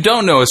somebody you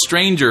don't know, a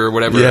stranger or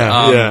whatever.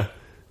 Yeah.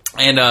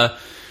 And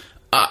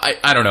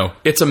I don't know.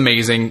 It's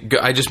amazing.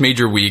 I just made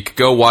your week.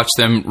 Go watch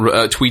them,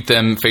 tweet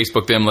them,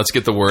 Facebook them. Let's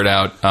get the word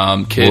out.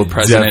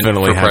 President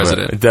for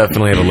president.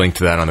 Definitely have a link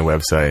to that on the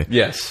website.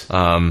 Yes.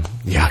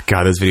 Yeah,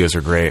 God, those videos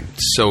are great.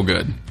 So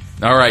good.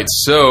 All right,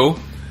 so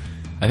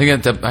I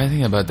think that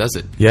about does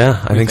it.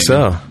 Yeah, I think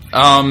so.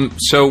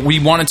 So we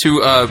wanted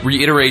to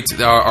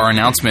reiterate our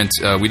announcement.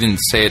 We didn't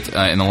say it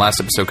in the last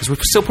episode because we're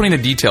still putting the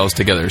details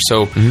together.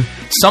 So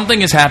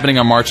something is happening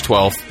on March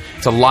 12th.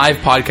 It's a live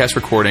podcast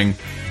recording.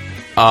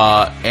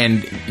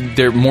 And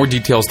there are more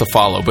details to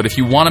follow. But if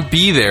you want to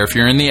be there, if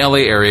you're in the LA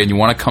area and you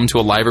want to come to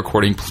a live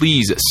recording,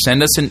 please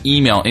send us an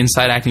email,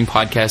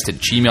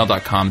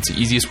 insideactingpodcast@gmail.com. It's the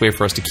easiest way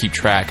for us to keep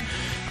track.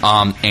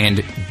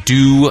 And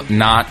do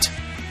not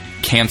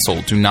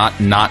cancel. Do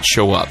not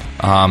show up.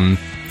 That's unless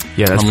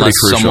pretty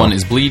crucial. Someone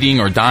is bleeding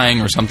or dying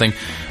or something,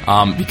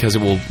 because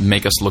it will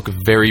make us look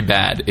very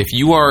bad. If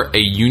you are a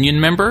union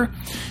member,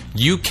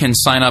 you can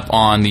sign up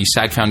on the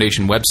SAG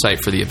Foundation website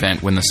for the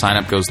event when the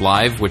sign-up goes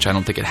live, which I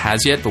don't think it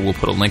has yet, but we'll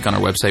put a link on our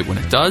website when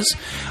it does.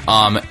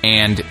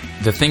 And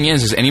the thing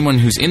is anyone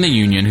who's in the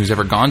union, who's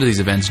ever gone to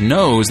these events,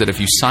 knows that if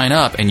you sign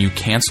up and you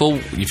cancel,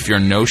 if you're a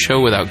no-show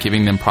without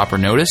giving them proper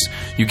notice,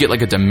 you get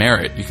like a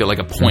demerit. You get like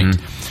a point.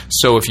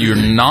 So if you're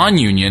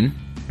non-union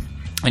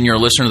and you're a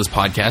listener to this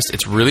podcast,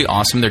 it's really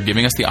awesome. They're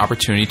giving us the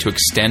opportunity to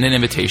extend an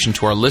invitation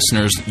to our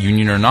listeners,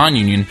 union or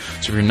non-union.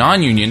 So if you're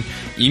non-union,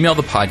 email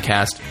the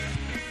podcast.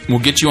 We'll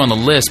get you on the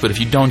list, but if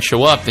you don't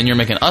show up, then you're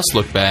making us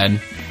look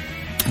bad.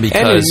 Because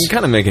and you're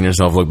kind of making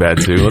yourself look bad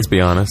too. Let's be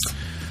honest.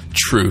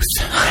 Truth.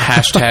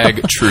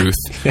 Hashtag truth.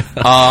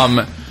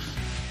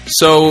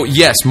 So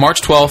yes,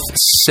 March 12th,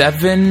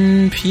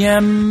 7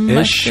 p.m.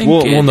 Ish. I think.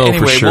 We'll know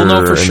for sure.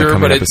 We'll know for sure.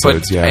 But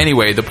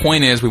Anyway, the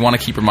point is, we want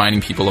to keep reminding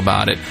people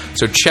about it.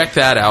 So check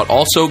that out.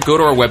 Also, go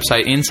to our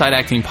website,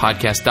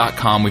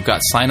 InsideActingPodcast.com. We've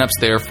got signups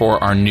there for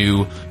our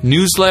new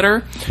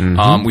newsletter.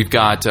 We've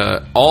got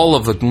all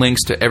of the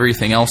links to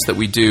everything else that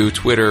we do: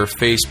 Twitter,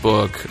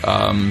 Facebook.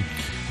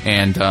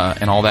 And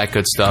all that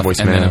good stuff.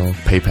 Voicemail,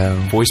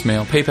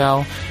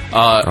 PayPal,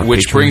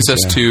 which brings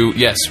us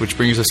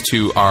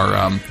to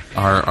our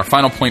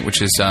final point,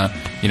 which is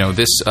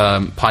this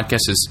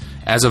podcast is,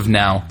 as of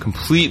now,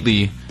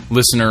 completely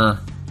listener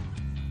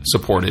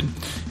supported.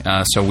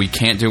 So we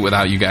can't do it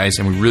without you guys,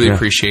 and we really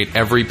appreciate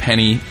every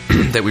penny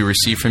that we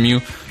receive from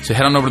you. So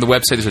head on over to the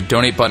website. There's a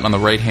donate button on the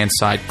right-hand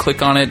side.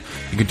 Click on it.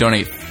 You can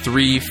donate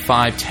 $3,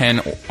 $5,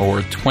 $10,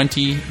 or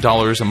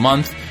 $20 a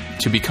month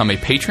to become a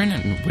patron,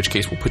 in which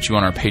case we'll put you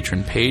on our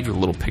patron page with a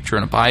little picture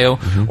and a bio,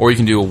 or you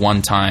can do a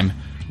one-time,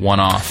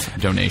 one-off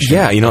donation.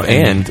 Yeah,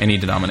 and any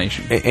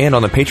denomination. And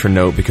on the patron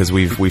note, because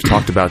we've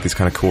talked about these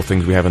kind of cool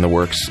things we have in the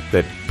works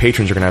that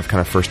patrons are going to have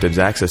kind of first dibs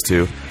access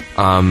to.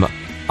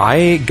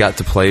 I got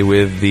to play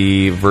with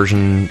the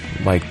version,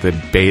 like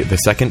the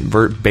second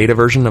beta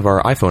version of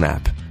our iPhone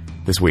app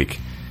this week.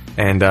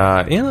 And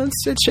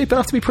it's shaping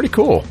up to be pretty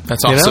cool.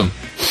 That's awesome.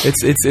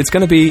 It's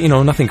going to be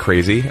nothing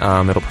crazy.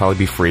 It'll probably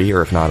be free,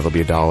 or if not, it'll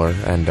be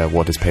 $1, and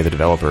we'll just pay the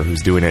developer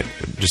who's doing it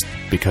just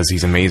because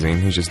he's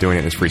amazing. He's just doing it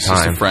in his free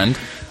time. Just a friend.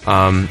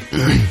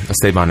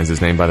 Esteban is his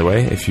name, by the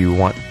way. If you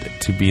want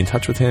to be in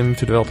touch with him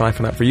to develop an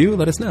iPhone app for you,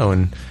 let us know,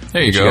 and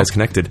there you get go. You guys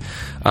connected.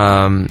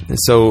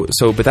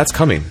 But that's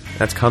coming.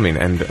 That's coming,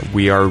 and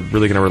we are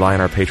really going to rely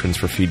on our patrons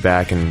for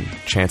feedback and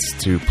chance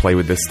to play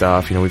with this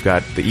stuff. We've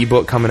got the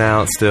ebook coming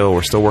out still.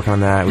 We're still working on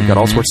that. We've got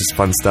all sorts of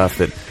fun stuff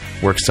that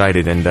we're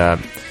excited, and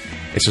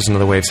it's just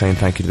another way of saying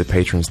thank you to the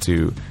patrons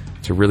to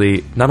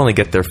really not only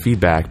get their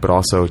feedback, but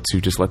also to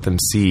just let them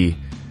see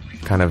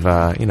kind of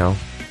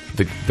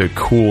the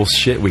cool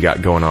shit we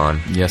got going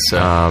on. Yes, sir.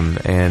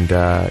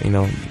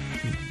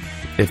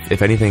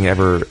 If anything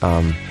ever,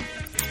 I'm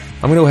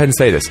going to go ahead and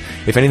say this.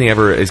 If anything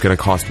ever is going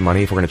to cost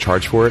money, if we're going to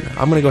charge for it,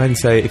 I'm going to go ahead and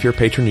say if you're a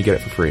patron, you get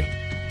it for free.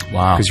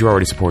 Wow. Because you're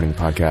already supporting the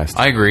podcast.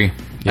 I agree.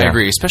 Yeah. I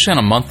agree. Especially on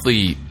a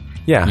monthly,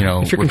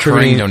 if you're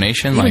recurring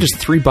donation. Even just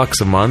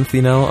 $3 a month,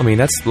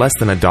 that's less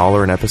than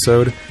 $1 an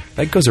episode.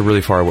 That goes a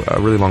really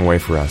long way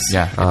for us.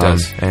 Yeah, it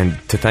does. And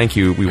to thank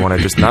you, we want to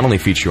just not only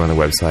feature you on the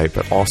website,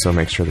 but also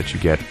make sure that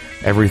you get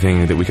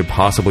everything that we could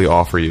possibly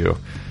offer you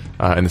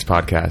in this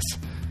podcast,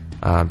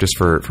 just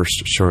for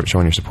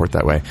showing your support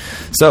that way.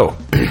 So,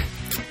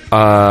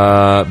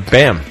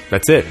 bam,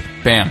 that's it.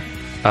 Bam.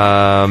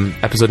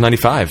 episode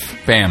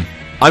 95. Bam.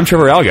 I'm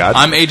Trevor Algatt.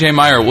 I'm AJ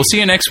Meyer. We'll see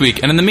you next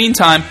week. And in the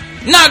meantime,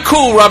 not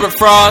cool, Robert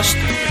Frost.